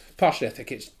 And partially I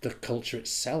think it's the culture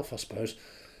itself, I suppose.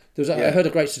 I heard a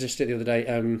great statistic the other day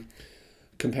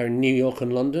comparing New York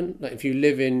and London. Like if you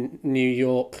live in New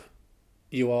York,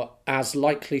 you are as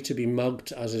likely to be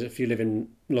mugged as if you live in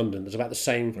London. There's about the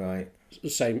same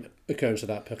occurrence of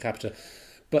that per capita.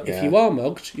 But if you are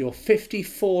mugged, you're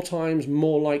 54 times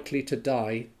more likely to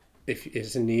die if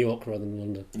it's in New York rather than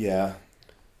London. Yeah.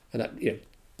 And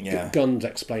that, guns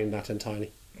explain that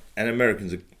entirely. And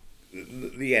Americans are...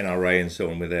 The NRA and so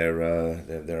on with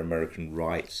their American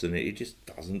rights, and it just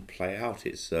doesn't play out.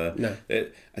 It's no.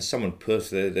 As someone put,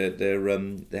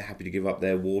 they're happy to give up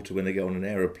their water when they get on an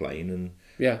aeroplane, and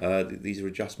these are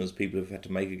adjustments people have had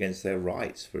to make against their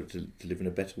rights to live in a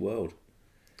better world.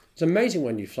 It's amazing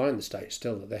when you fly in the States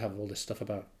still that they have all this stuff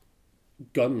about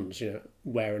guns,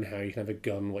 where and how you can have a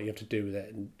gun, what you have to do with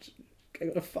it, and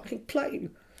get on a fucking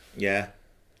plane. Yeah.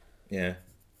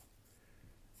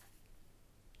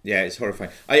 Yeah, it's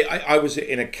horrifying. I was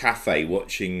in a cafe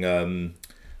watching the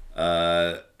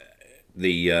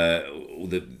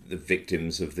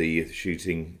victims of the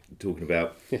shooting, talking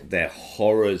about their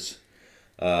horrors,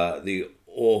 the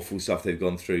awful stuff they've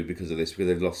gone through because of this, because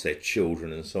they've lost their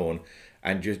children and so on,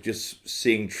 and just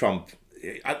seeing Trump.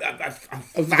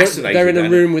 I'm fascinated. They're in a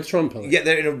room with Trump. Aren't they? Yeah,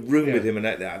 they're in a room with him,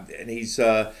 and he's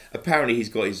apparently he's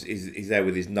got he's there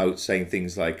with his notes saying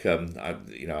things like, I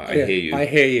hear you. I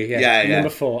hear you. Yeah. Number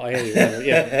 4, I hear you.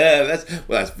 Yeah.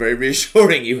 That's very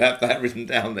reassuring. You have that written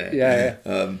down there. Yeah.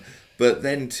 But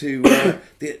then the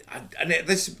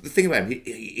thing about him,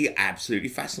 he absolutely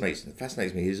fascinates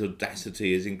me. His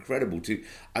audacity is incredible.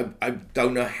 I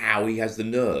don't know how he has the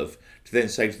nerve to then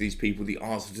say to these people, the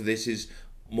answer to this is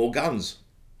more guns.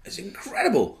 It's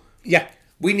incredible. Yeah.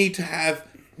 We need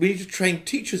to train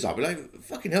teachers up. Like,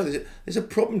 fucking hell, there's a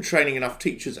problem training enough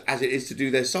teachers as it is to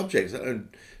do their subjects, and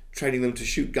training them to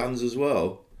shoot guns as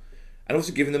well, and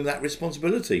also giving them that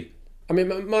responsibility. I mean,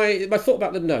 my thought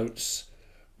about the notes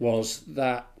was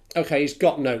that, okay, he's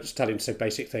got notes telling him to say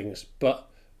basic things, but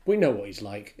we know what he's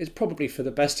like. It's probably for the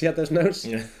best he had those notes.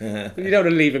 You don't want to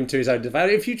leave him to his own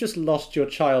device. If you just lost your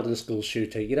child in a school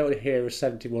shooting, you don't want to hear a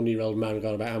 71-year-old man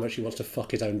going about how much he wants to fuck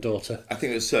his own daughter. I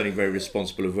think it was certainly very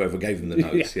responsible of whoever gave him the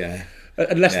notes, yeah.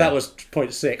 Unless that was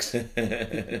point 6.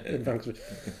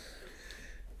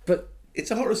 But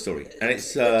it's a horror story, and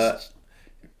it's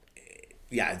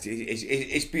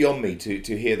beyond me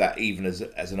to hear that even as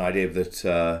an idea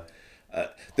that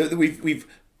we've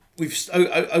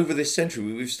over this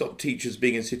century we've stopped teachers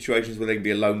being in situations where they can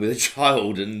be alone with a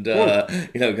child, and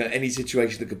any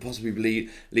situation that could possibly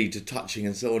lead to touching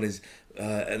and so on is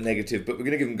a negative. But we're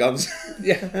going to give them guns.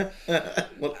 Yeah.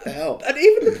 What the hell? And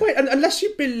even the point, unless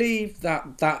you believe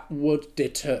that would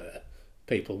deter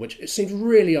people, which it seems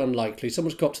really unlikely.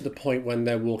 Someone's got to the point when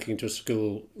they're walking into a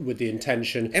school with the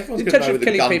intention. Everyone's going to know who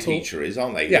the gun people. Teacher is,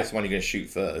 aren't they? Yeah. That's the one you're going to shoot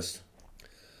first.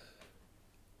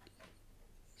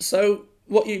 So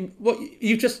what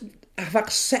you just have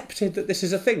accepted that this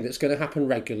is a thing that's going to happen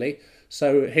regularly.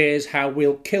 So here's how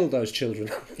we'll kill those children.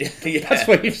 Yeah. That's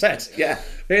what you've said. Yeah.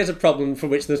 Here's a problem for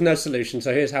which there's no solution.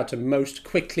 So here's how to most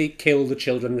quickly kill the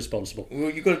children responsible. Well,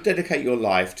 you've got to dedicate your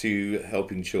life to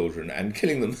helping children and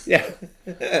killing them. Yeah.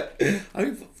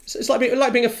 It's like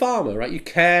being a farmer, right? You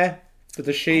care for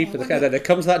the sheep, and there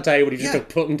comes that day when you just got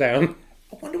to put them down.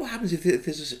 Oh, wonder what happens if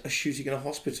there's a shooting in a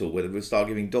hospital where they will start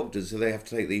giving doctors, so they have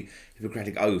to take the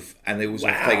Hippocratic Oath, and they also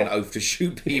have to take an oath to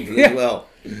shoot people as well.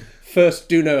 First,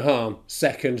 do no harm.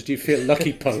 Second, do you feel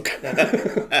lucky, punk?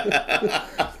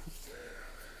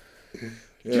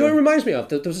 Do you know what it reminds me of?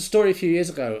 There was a story a few years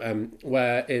ago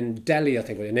where in Delhi, I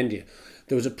think, or in India,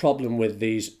 there was a problem with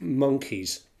these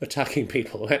monkeys attacking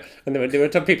people. And they were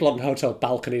attacking people on hotel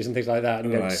balconies and things like that,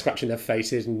 and Right. scratching their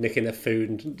faces and nicking their food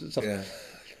and stuff. Yeah.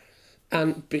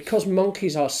 And because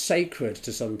monkeys are sacred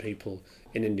to some people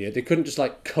in India, they couldn't just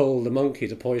like cull the monkey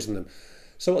to poison them.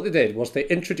 So what they did was they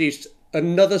introduced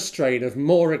another strain of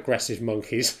more aggressive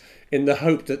monkeys in the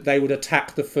hope that they would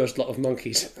attack the first lot of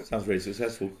monkeys. Sounds really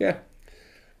successful. Yeah.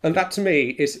 And that to me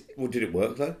is, Well, did it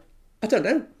work though? I don't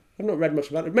know. I've not read much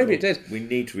about it. Maybe it did. We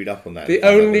need to read up on that. The and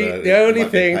find out only whether the it only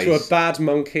might be thing the to a case. bad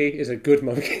monkey is a good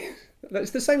monkey.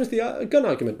 It's the same as the gun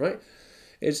argument, right?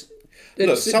 Look,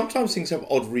 It's sometimes things have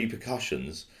odd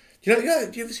repercussions. Do you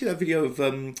ever see that video of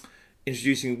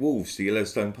introducing wolves to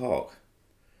Yellowstone Park?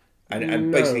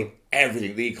 And No. basically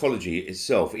everything, the ecology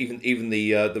itself, even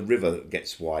the river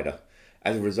gets wider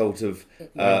as a result of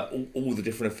all the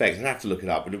different effects. I'd have to look it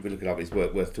up, but if we look it up, it's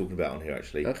worth talking about on here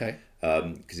actually. okay.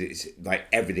 Because it's like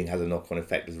everything has a knock-on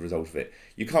effect as a result of it.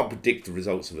 You can't predict the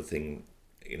results of a thing,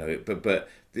 but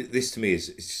this to me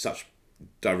is such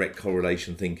direct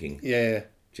correlation thinking. Yeah.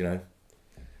 Do you know?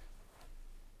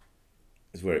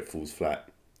 Is where it falls flat.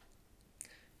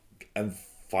 And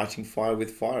fighting fire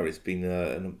with fire, it's been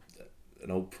an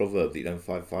old proverb that you don't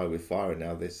fight fire with fire, and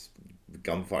now this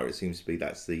gunfire, it seems to be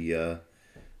that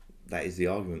is the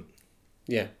argument.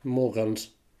 Yeah. More guns.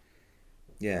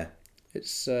 Yeah.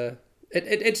 It's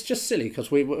it's just silly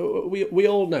because we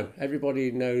all know.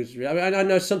 Everybody knows. I mean, I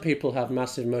know some people have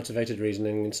massive motivated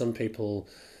reasoning, and some people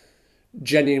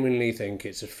genuinely think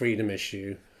it's a freedom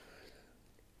issue.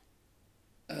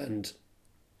 And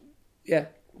yeah,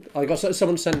 I got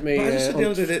someone sent me. But I just said the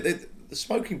other day that the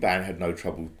smoking ban had no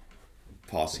trouble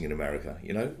passing in America.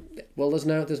 Well, there's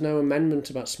no amendment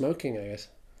about smoking, I guess.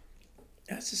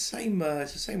 Yeah, it's the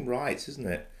same rights, isn't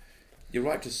it? Your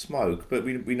right to smoke, but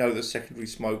we know that secondary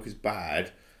smoke is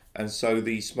bad, and so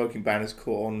the smoking ban is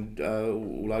caught on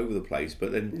all over the place.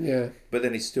 But then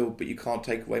it's still. But you can't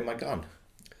take away my gun.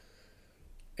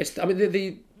 I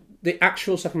mean, the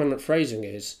actual Second Amendment phrasing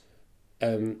is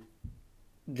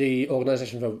the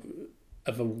organisation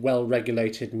of a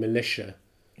well-regulated militia.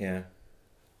 Yeah.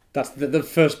 That's the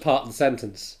first part of the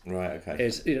sentence. Right. Okay.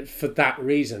 Is for that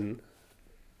reason,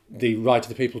 the right of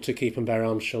the people to keep and bear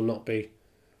arms shall not be.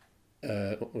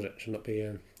 What was it? Shall not be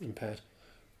impaired.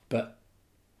 But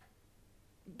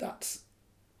that's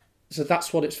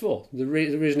what it's for. The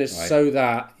reason is Right. so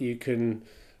that you can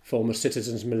form a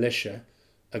citizens' militia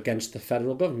against the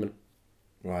federal government.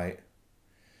 Right.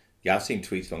 Yeah, I've seen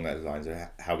tweets along those lines of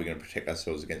how we're going to protect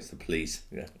ourselves against the police.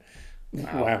 Yeah.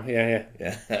 Wow. Yeah.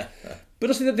 Yeah. But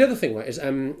also the other thing, right, is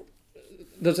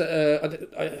there's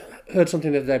I heard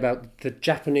something the other day about the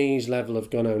Japanese level of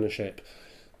gun ownership,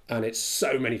 and it's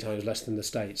so many times less than the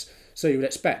States. So you would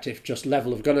expect if just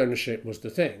level of gun ownership was the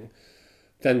thing,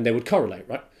 then they would correlate,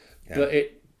 right? Yeah. But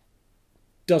it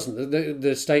doesn't.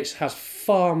 The States has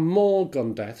far more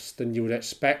gun deaths than you would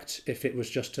expect if it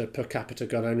was just a per capita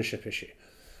gun ownership issue.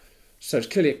 So it's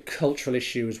clearly a cultural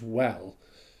issue as well.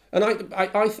 And I think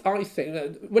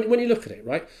that when you look at it,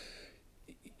 right,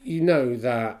 you know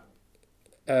that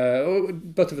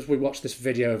both of us, we watched this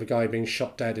video of a guy being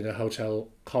shot dead in a hotel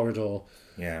corridor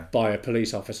Yeah. by a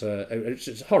police officer.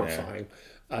 It's horrifying.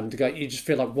 And the guy, you just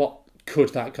feel like, what could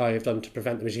that guy have done to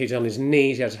prevent them? He's on his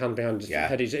knees, he has his hand behind his Yeah.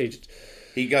 head.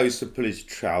 He goes to pull his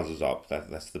trousers up.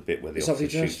 That's the bit where the officer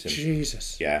shoots him.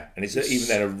 Jesus. Yeah, and it's even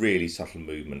then a really subtle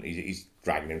movement. He's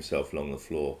dragging himself along the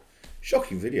floor.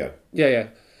 Shocking video. Yeah.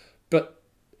 But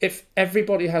if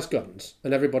everybody has guns,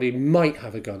 and everybody might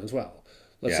have a gun as well,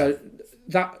 so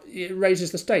that it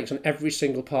raises the stakes on every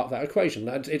single part of that equation.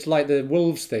 It's like the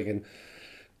wolves thing, and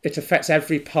it affects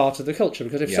every part of the culture.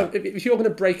 Because if you're going to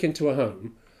break into a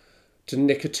home to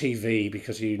nick a TV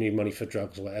because you need money for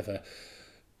drugs or whatever,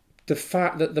 the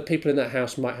fact that the people in that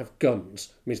house might have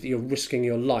guns means that you're risking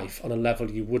your life on a level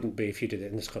you wouldn't be if you did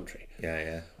it in this country.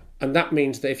 Yeah. And that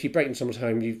means that if you break into someone's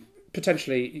home, you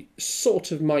potentially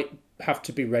sort of might have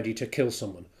to be ready to kill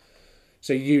someone.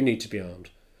 So you need to be armed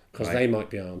because they might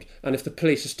be armed. And if the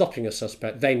police are stopping a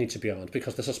suspect, they need to be armed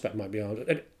because the suspect might be armed.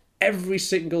 And every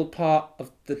single part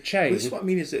of the chain... Well, this is what I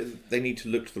mean, is that they need to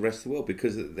look to the rest of the world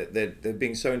because they're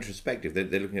being so introspective.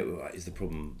 They're looking at, well, is the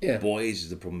problem boys, is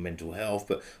the problem mental health?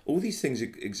 But all these things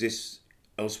exist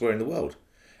elsewhere in the world.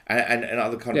 And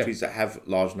other countries that have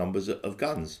large numbers of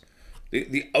guns.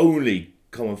 The only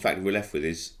common factor we're left with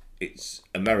is it's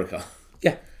America,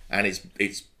 Yeah. and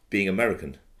it's being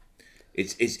American.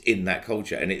 It's in that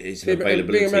culture, and it's an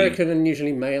availability. Being American and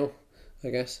usually male, I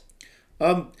guess.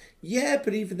 Yeah,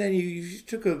 but even then, you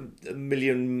took a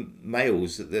million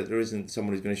males. That there isn't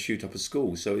someone who's going to shoot up a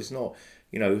school, so it's not,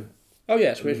 Oh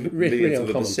yeah, it's really millionth of a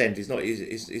uncommon. percent.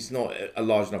 It's not a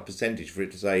large enough percentage for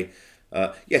it to say.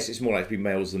 Yes, it's more likely to be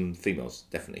males than females,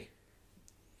 definitely.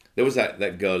 There was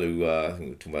that girl who I think we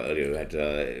were talking about earlier who had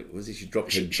she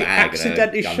dropped her She bag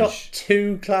accidentally and a gun shot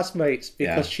 2 classmates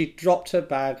because Yeah. she dropped her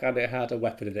bag and it had a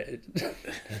weapon in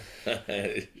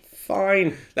it.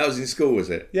 Fine. That was in school, was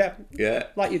it? Yeah, Yeah.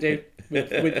 like you do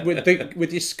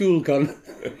with your school gun.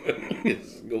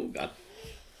 School gun.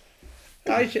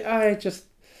 I just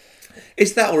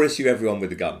It's that or issue everyone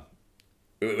with a gun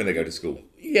when they go to school.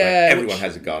 Yeah, Everyone which-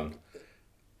 has a gun.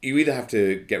 You either have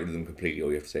to get rid of them completely or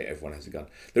you have to say everyone has a gun.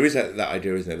 There is that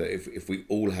idea, isn't there, that if we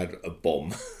all had a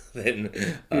bomb, then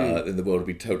the world would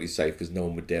be totally safe because no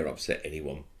one would dare upset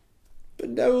anyone. but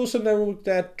no one would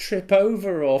dare trip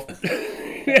over or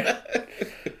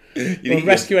You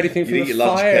rescue anything from you eat the your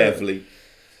lunch fire. carefully.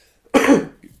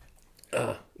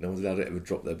 No one's allowed to ever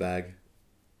drop their bag.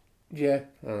 yeah.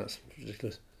 Oh, that's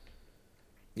ridiculous.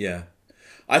 Yeah.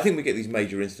 I think we get these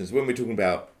major instances when we're talking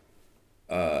about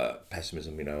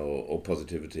pessimism, or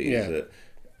positivity. Yeah. Is that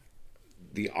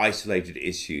the isolated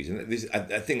issues, and this I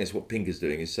think that's what Pink is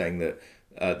doing, is saying that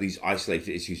these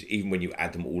isolated issues, even when you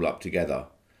add them all up together,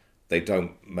 they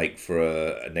don't make for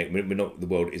we're not. The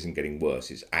world isn't getting worse.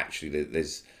 It's actually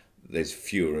there's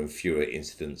fewer and fewer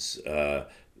incidents, or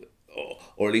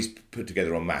at least put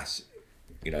together en masse.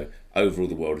 Overall,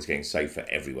 the world is getting safer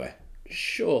everywhere.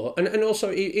 Sure, and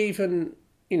also even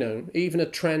even a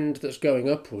trend that's going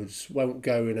upwards won't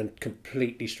go in a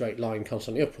completely straight line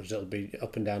constantly upwards. It'll be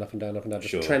up and down, up and down, up and down,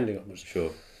 just Sure. trending upwards.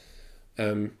 Sure.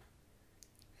 But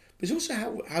it's also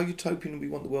how utopian we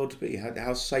want the world to be.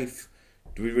 How safe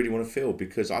do we really want to feel?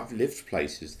 Because I've lived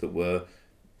places that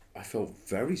I felt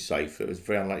very safe. It was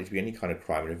very unlikely to be any kind of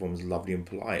crime, and everyone was lovely and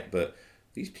polite. But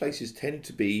these places tend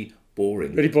to be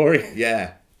boring. Really boring.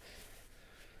 Yeah.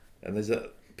 And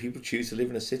people choose to live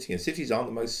in a city, and cities aren't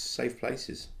the most safe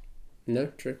places. No,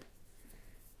 true.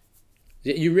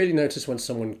 You really notice when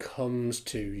someone comes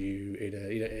to you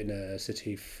in a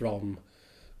city from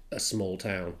a small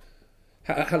town,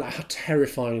 how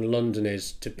terrifying London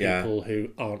is to people who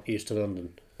aren't used to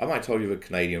London. I might have told you of a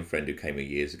Canadian friend who came here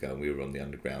years ago, and we were on the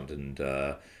Underground, and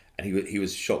he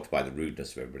was shocked by the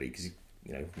rudeness of everybody because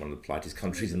one of the politest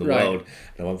countries in the Right. world.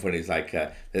 And at one point, he was like,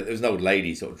 there was an old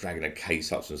lady sort of dragging a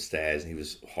case up some stairs, and he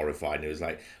was horrified. And he was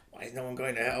like, "Why is no one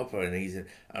going to help her?" And he said,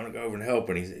 "I want to go over and help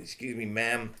her." And he said, "Excuse me,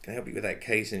 ma'am, can I help you with that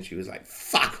case?" And she was like,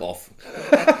 "Fuck off."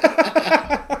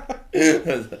 I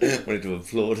wanted to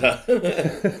applaud her.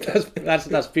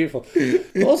 That's beautiful.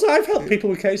 But also, I've helped people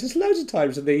with cases loads of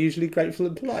times, and they're usually grateful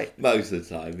and polite. Most of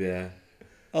the time, yeah.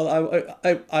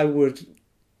 I would.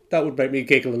 That would make me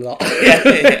giggle a lot. Yeah,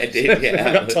 it did, yeah.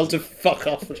 I got told to fuck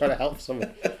off for trying to help someone.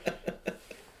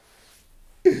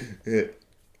 Yeah.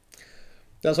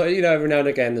 That's why, every now and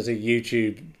again there's a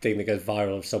YouTube thing that goes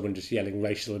viral of someone just yelling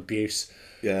racial abuse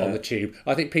Yeah. on the tube.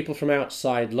 I think people from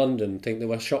outside London think they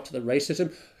were shocked at the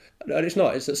racism. And it's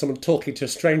not, it's that someone talking to a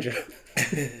stranger.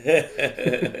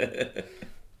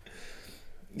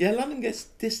 Yeah, London gets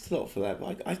dissed a lot for that,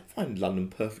 but I find London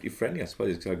perfectly friendly. I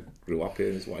suppose because I grew up here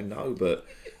and it's what I know, but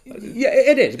Yeah,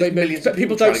 it is. But millions but of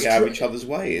people trying don't to get out of stri- each other's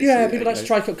way. people don't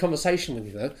strike up conversation with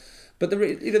you though. But the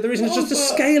reason is No, just the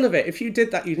but- scale of it. If you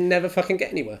did that, you'd never fucking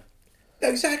get anywhere. No,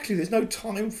 exactly. There's no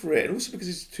time for it, and also because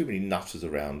there's too many nutters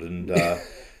around. And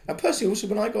and personally, also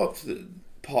when I go up to the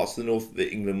parts of the north of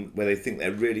England where they think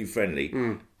they're really friendly,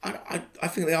 I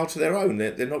think they are to their own.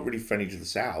 They're not really friendly to the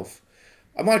south.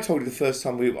 I might have told you the first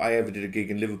time I ever did a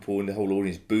gig in Liverpool and the whole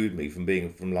audience booed me from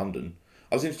being from London.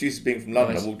 I was introduced as being from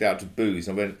London. Nice. I walked out to boos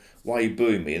and I went, "Why are you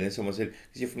booing me?" And then someone said,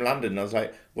 "Because you're from London." And I was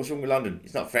like, "What's wrong with London?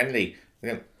 It's not friendly." They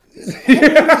went,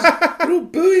 they're all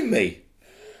booing me.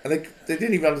 And they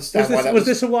didn't even understand why that Was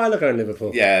this a while ago in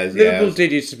Liverpool? Yeah, Liverpool yeah.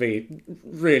 did used to be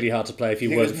really hard to play if you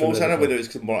I think weren't it was from more, I don't know Liverpool. whether it was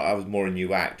 'cause I was more a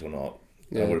new act or not.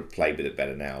 I would have played with it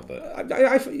better now,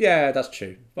 but Yeah, that's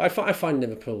true. But I find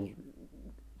Liverpool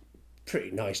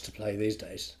pretty nice to play these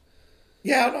days.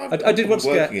 yeah, no, I did once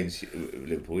working in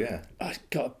Liverpool. Yeah, I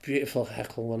got a beautiful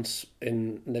heckle once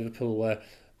in Liverpool where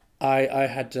I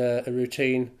had a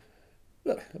routine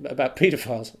about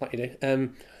paedophiles, like you do,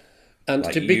 and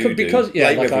Like to you because do. because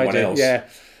yeah, Blame like I everyone do, else. yeah.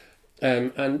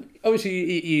 And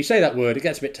obviously you say that word, it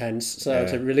gets a bit tense. So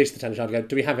to release the tension, I'd go,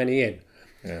 "Do we have any in?"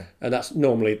 yeah. And that's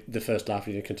normally the first laugh.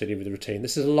 You continue with the routine.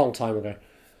 This is a long time ago,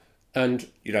 and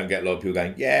You don't get a lot of people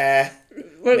going, "Yeah."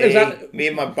 Well, Me, exactly. me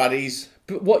and my buddies.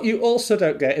 But what you also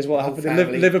don't get is what happened in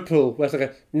family. Liverpool, where they go,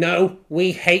 "No,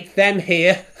 we hate them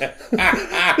here."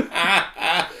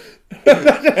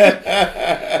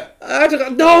 I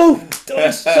don't know.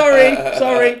 No, sorry.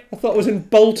 I thought it was in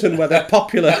Bolton where they're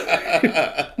popular.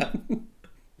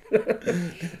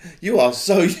 You are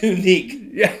so unique.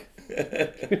 Yeah.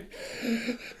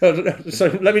 So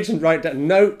let me just write down.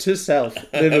 Note to self: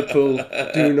 Liverpool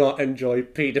do not enjoy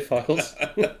paedophiles,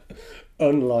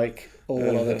 unlike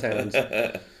all other towns.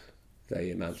 There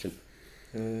you imagine.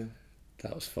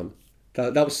 That was fun.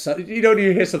 That was so, you know, when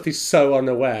you hear something so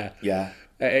unaware. Yeah.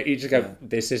 You just go,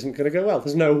 this isn't going to go well.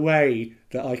 There's no way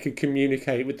that I could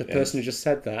communicate with the person who just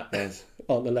said that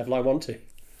on the level I want to. Do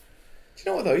you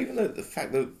know what though? Even though the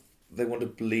fact that they want to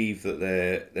believe that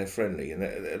they're friendly,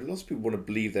 and lots of people want to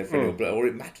believe they're friendly, or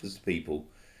it matters to people.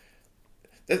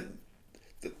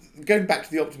 Going back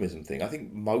to the optimism thing, I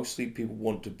think mostly people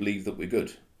want to believe that we're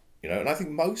good, you know. And I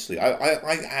think mostly,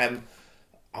 I'm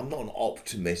not an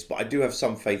optimist, but I do have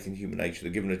some faith in human nature.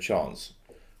 That given a chance,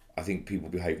 I think people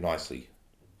behave nicely.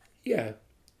 Yeah.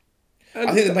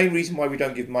 I think the main reason why we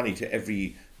don't give money to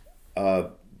every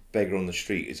beggar on the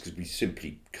street is because we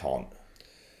simply can't.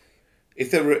 If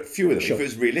there were fewer of them, if it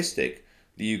was realistic,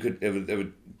 you could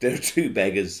there are two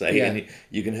beggars, say, and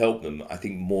you can help them, I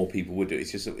think more people would do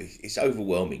it. It's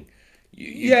overwhelming.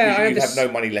 You'd have no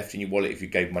money left in your wallet if you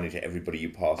gave money to everybody you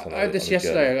pass on. I had this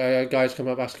yesterday. A guy's come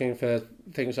up asking for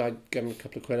things. I'd give him a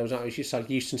couple of quid. I was at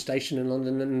Euston Station in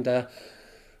London, and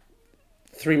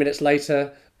 3 minutes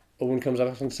later, a woman comes up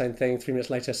asking the same thing. 3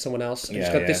 minutes later, someone else.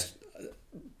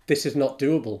 This is not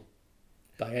doable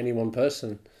by any one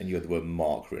person. And you had the word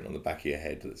mark written on the back of your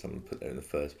head that someone put there in the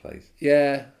first place.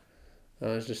 Yeah. I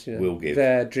was just, Will give.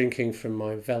 There drinking from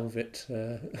my velvet...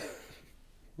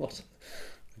 what?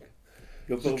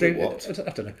 Your velvet what?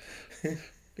 I don't know.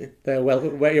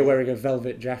 Where you're wearing a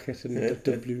velvet jacket and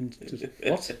doubloons.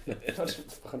 What? I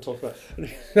can't talk about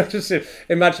it. I'm just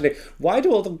imagining, why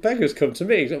do all the beggars come to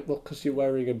me? Well, because you're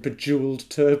wearing a bejewelled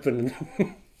turban.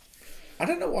 I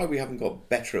don't know why we haven't got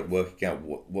better at working out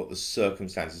what the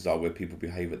circumstances are where people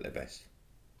behave at their best.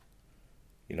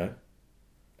 You know?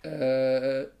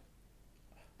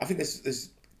 I think there's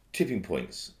tipping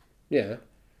points. Yeah.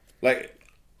 Like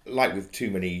with too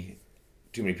many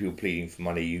people pleading for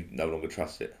money, you no longer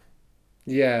trust it.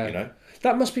 Yeah. You know?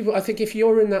 That must be, I think if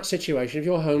you're in that situation, if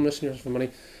you're homeless and you're asking for money,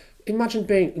 imagine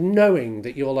knowing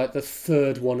that you're like the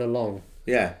third one along.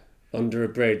 Yeah. Under a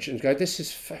bridge and go,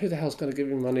 who the hell's going to give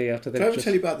me money after this? Did I ever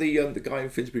tell you about the guy in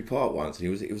Finsbury Park once?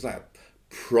 And he was like a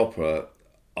proper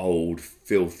old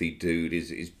filthy dude.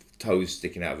 His toes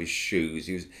sticking out of his shoes.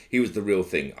 He was the real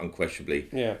thing, unquestionably.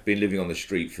 Yeah. Been living on the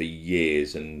street for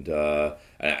years and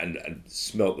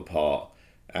smelt the part.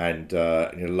 And he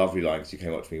had a lovely line because he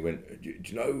came up to me and went, do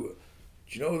you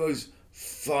know those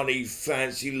funny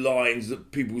fancy lines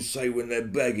that people say when they're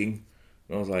begging?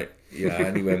 And I was like, yeah.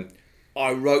 And he went,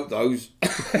 I wrote those.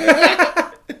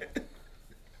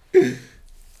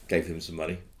 Gave him some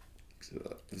money.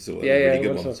 Really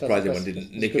good one. Surprised anyone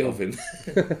didn't nick it off him.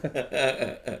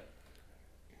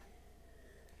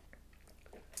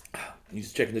 You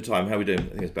just checking the time. How are we doing? I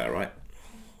think it's better, right?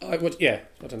 I don't know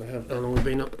how long we've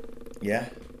been up. Yeah.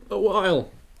 A while.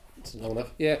 It's long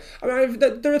enough. Yeah. I mean,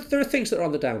 there are things that are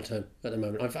on the downturn at the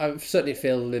moment. I certainly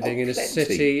feel living in a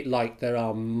city like there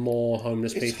are more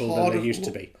homeless people than there used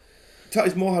to be.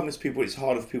 There's more homeless people. It's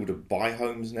harder for people to buy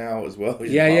homes now as well.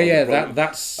 Yeah.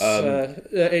 That's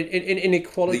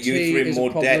inequality. The youth are in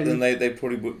more debt than they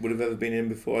probably would have ever been in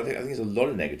before. I think there's a lot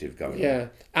of negative going on. Yeah,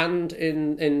 and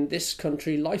in this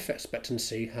country, life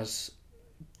expectancy has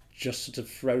just sort of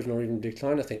frozen or even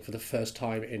declined. I think for the first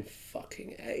time in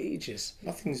fucking ages.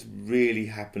 Nothing's really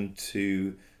happened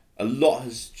to. A lot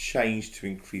has changed to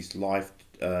increase life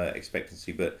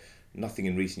expectancy, but nothing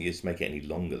in recent years to make it any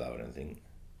longer. Though I don't think.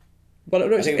 Well,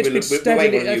 no, it's been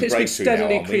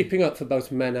steadily creeping up for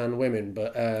both men and women,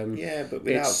 but but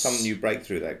without some new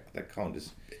breakthrough, that can't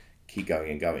just keep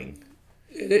going and going.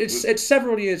 It's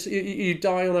several years. You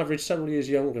die on average several years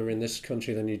younger in this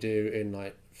country than you do in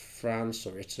like France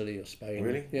or Italy or Spain.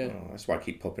 Really? Yeah. Oh, that's why I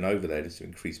keep popping over there just to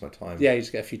increase my time. Yeah, you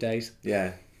just get a few days.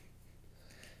 Yeah.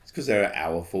 It's because they're an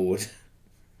hour forward.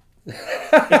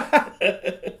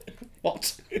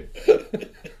 What?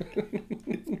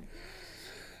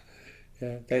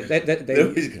 Yeah, they're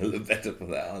always going to look better for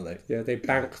that, aren't they? Yeah, they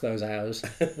bank those hours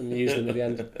and use them at the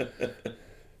end.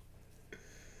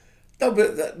 No,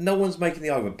 but no one's making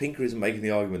the argument. Pinker isn't making the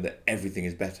argument that everything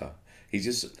is better. I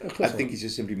think he's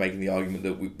just simply making the argument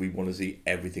that we want to see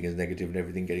everything as negative and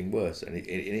everything getting worse, and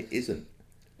it isn't.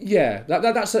 Yeah,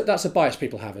 that's a bias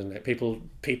people have, isn't it? People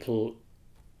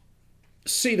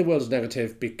see the world as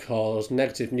negative because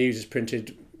negative news is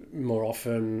printed more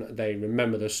often. They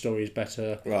remember those stories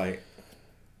better. Right.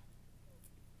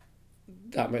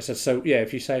 That makes sense. So yeah,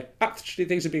 if you say actually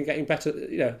things have been getting better,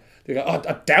 they go, oh,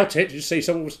 I doubt it. You see,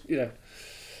 someone was, the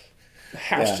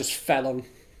house just fell on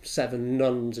 7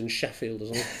 nuns in Sheffield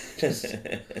or something. Just...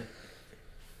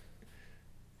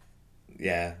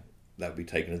 Yeah, that would be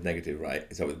taken as negative, right?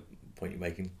 Is that what the point you're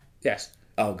making? Yes.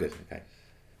 Oh, good. Okay.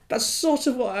 That's sort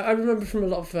of what I remember from a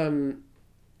lot of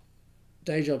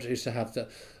day jobs I used to have, that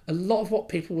a lot of what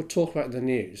people would talk about in the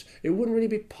news, it wouldn't really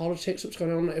be politics, what's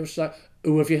going on. It was like,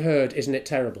 oh, have you heard? Isn't it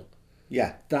terrible?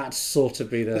 Yeah. That's sort of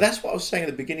be the... But that's what I was saying at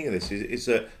the beginning of this, is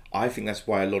that I think that's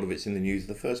why a lot of it's in the news in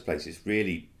the first place. It's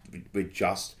really, we're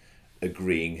just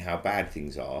agreeing how bad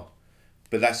things are,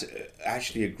 but that's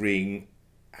actually agreeing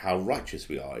how righteous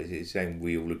we are. It's saying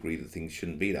we all agree that things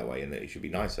shouldn't be that way and that it should be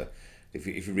nicer. If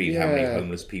you read how many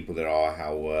homeless people there are,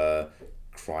 how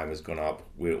crime has gone up,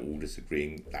 we're all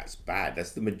disagreeing that's bad.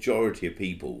 That's the majority of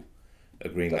people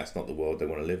agreeing that's not the world they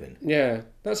want to live in. Yeah,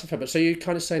 that's a fair bit. So you're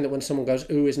kind of saying that when someone goes,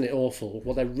 ooh, isn't it awful,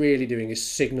 what they're really doing is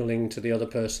signalling to the other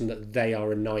person that they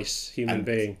are a nice human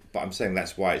being. But I'm saying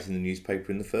that's why it's in the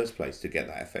newspaper in the first place, to get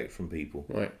that effect from people.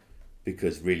 Right.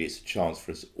 Because really it's a chance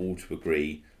for us all to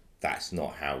agree that's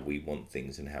not how we want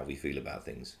things and how we feel about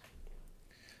things.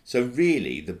 So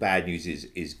really, the bad news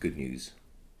is good news.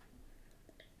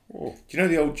 Oh. Do you know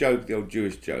the old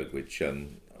Jewish joke, which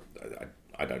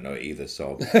I don't know it either, so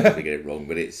I'll probably get it wrong,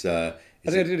 but it's... another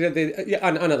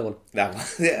one. That one.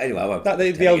 Anyway, I won't.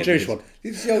 The old Jewish one.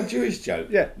 It's the old Jewish joke.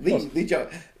 Yeah. The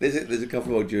joke. There's a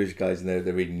couple of old Jewish guys and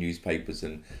they're reading newspapers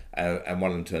and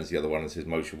one of them turns to the other one and says,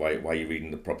 Moshe, why are you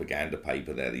reading the propaganda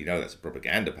paper there? You know that's a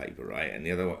propaganda paper, right? And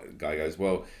the other guy goes,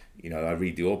 well, I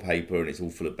read your paper and it's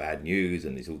all full of bad news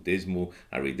and it's all dismal.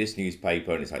 I read this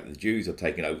newspaper and it's like the Jews are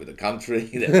taking over the country.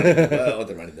 They're running the world.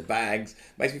 They're running the bags.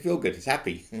 Makes me feel good. It's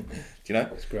happy. Do you know?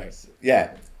 It's great.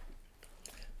 Yeah.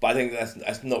 But I think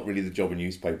that's not really the job of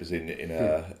newspapers in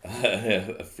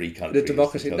a free country. The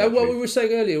democracy. No, what we were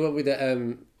saying earlier, weren't we,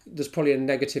 that there's probably a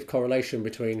negative correlation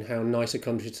between how nice a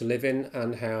country to live in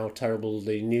and how terrible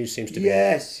the news seems to be.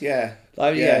 Yes, yeah.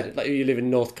 Like you live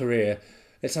in North Korea.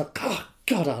 It's like, oh,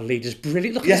 God, our leader's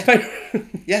brilliant. Look at this paper.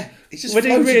 Yeah, he's just we're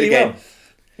doing really again.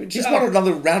 Well. He's won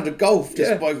another round of golf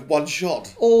just by one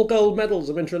shot. All gold medals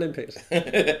at Winter Olympics.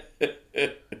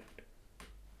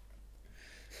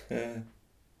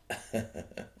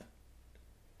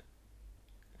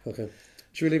 Okay.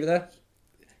 Should we leave it there?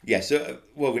 Yeah, so,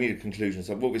 we need a conclusion.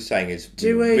 So what we're saying is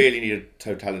we really need a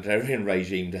totalitarian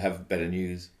regime to have better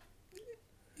news.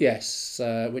 Yes,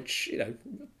 which,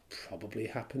 probably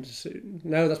happens soon.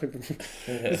 No, that's been...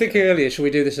 I was thinking earlier, should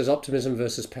we do this as optimism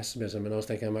versus pessimism? And I was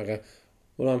thinking, I might go,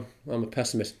 well, I'm a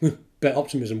pessimist. Bet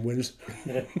optimism wins.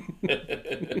 That's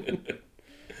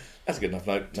a good enough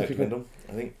note to end on,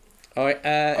 I think. All right,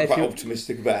 I'm quite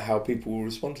optimistic about how people will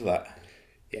respond to that.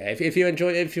 Yeah, if you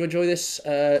enjoy this,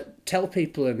 tell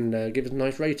people and give us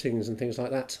nice ratings and things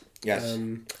like that. Yes,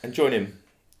 and join in.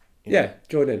 Yeah,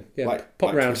 join in. Yeah,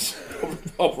 pop round.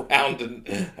 Pop round and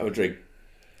have a drink.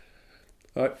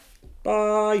 All right,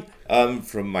 bye.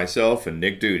 From myself and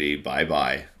Nick Doody,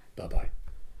 bye-bye. Bye-bye.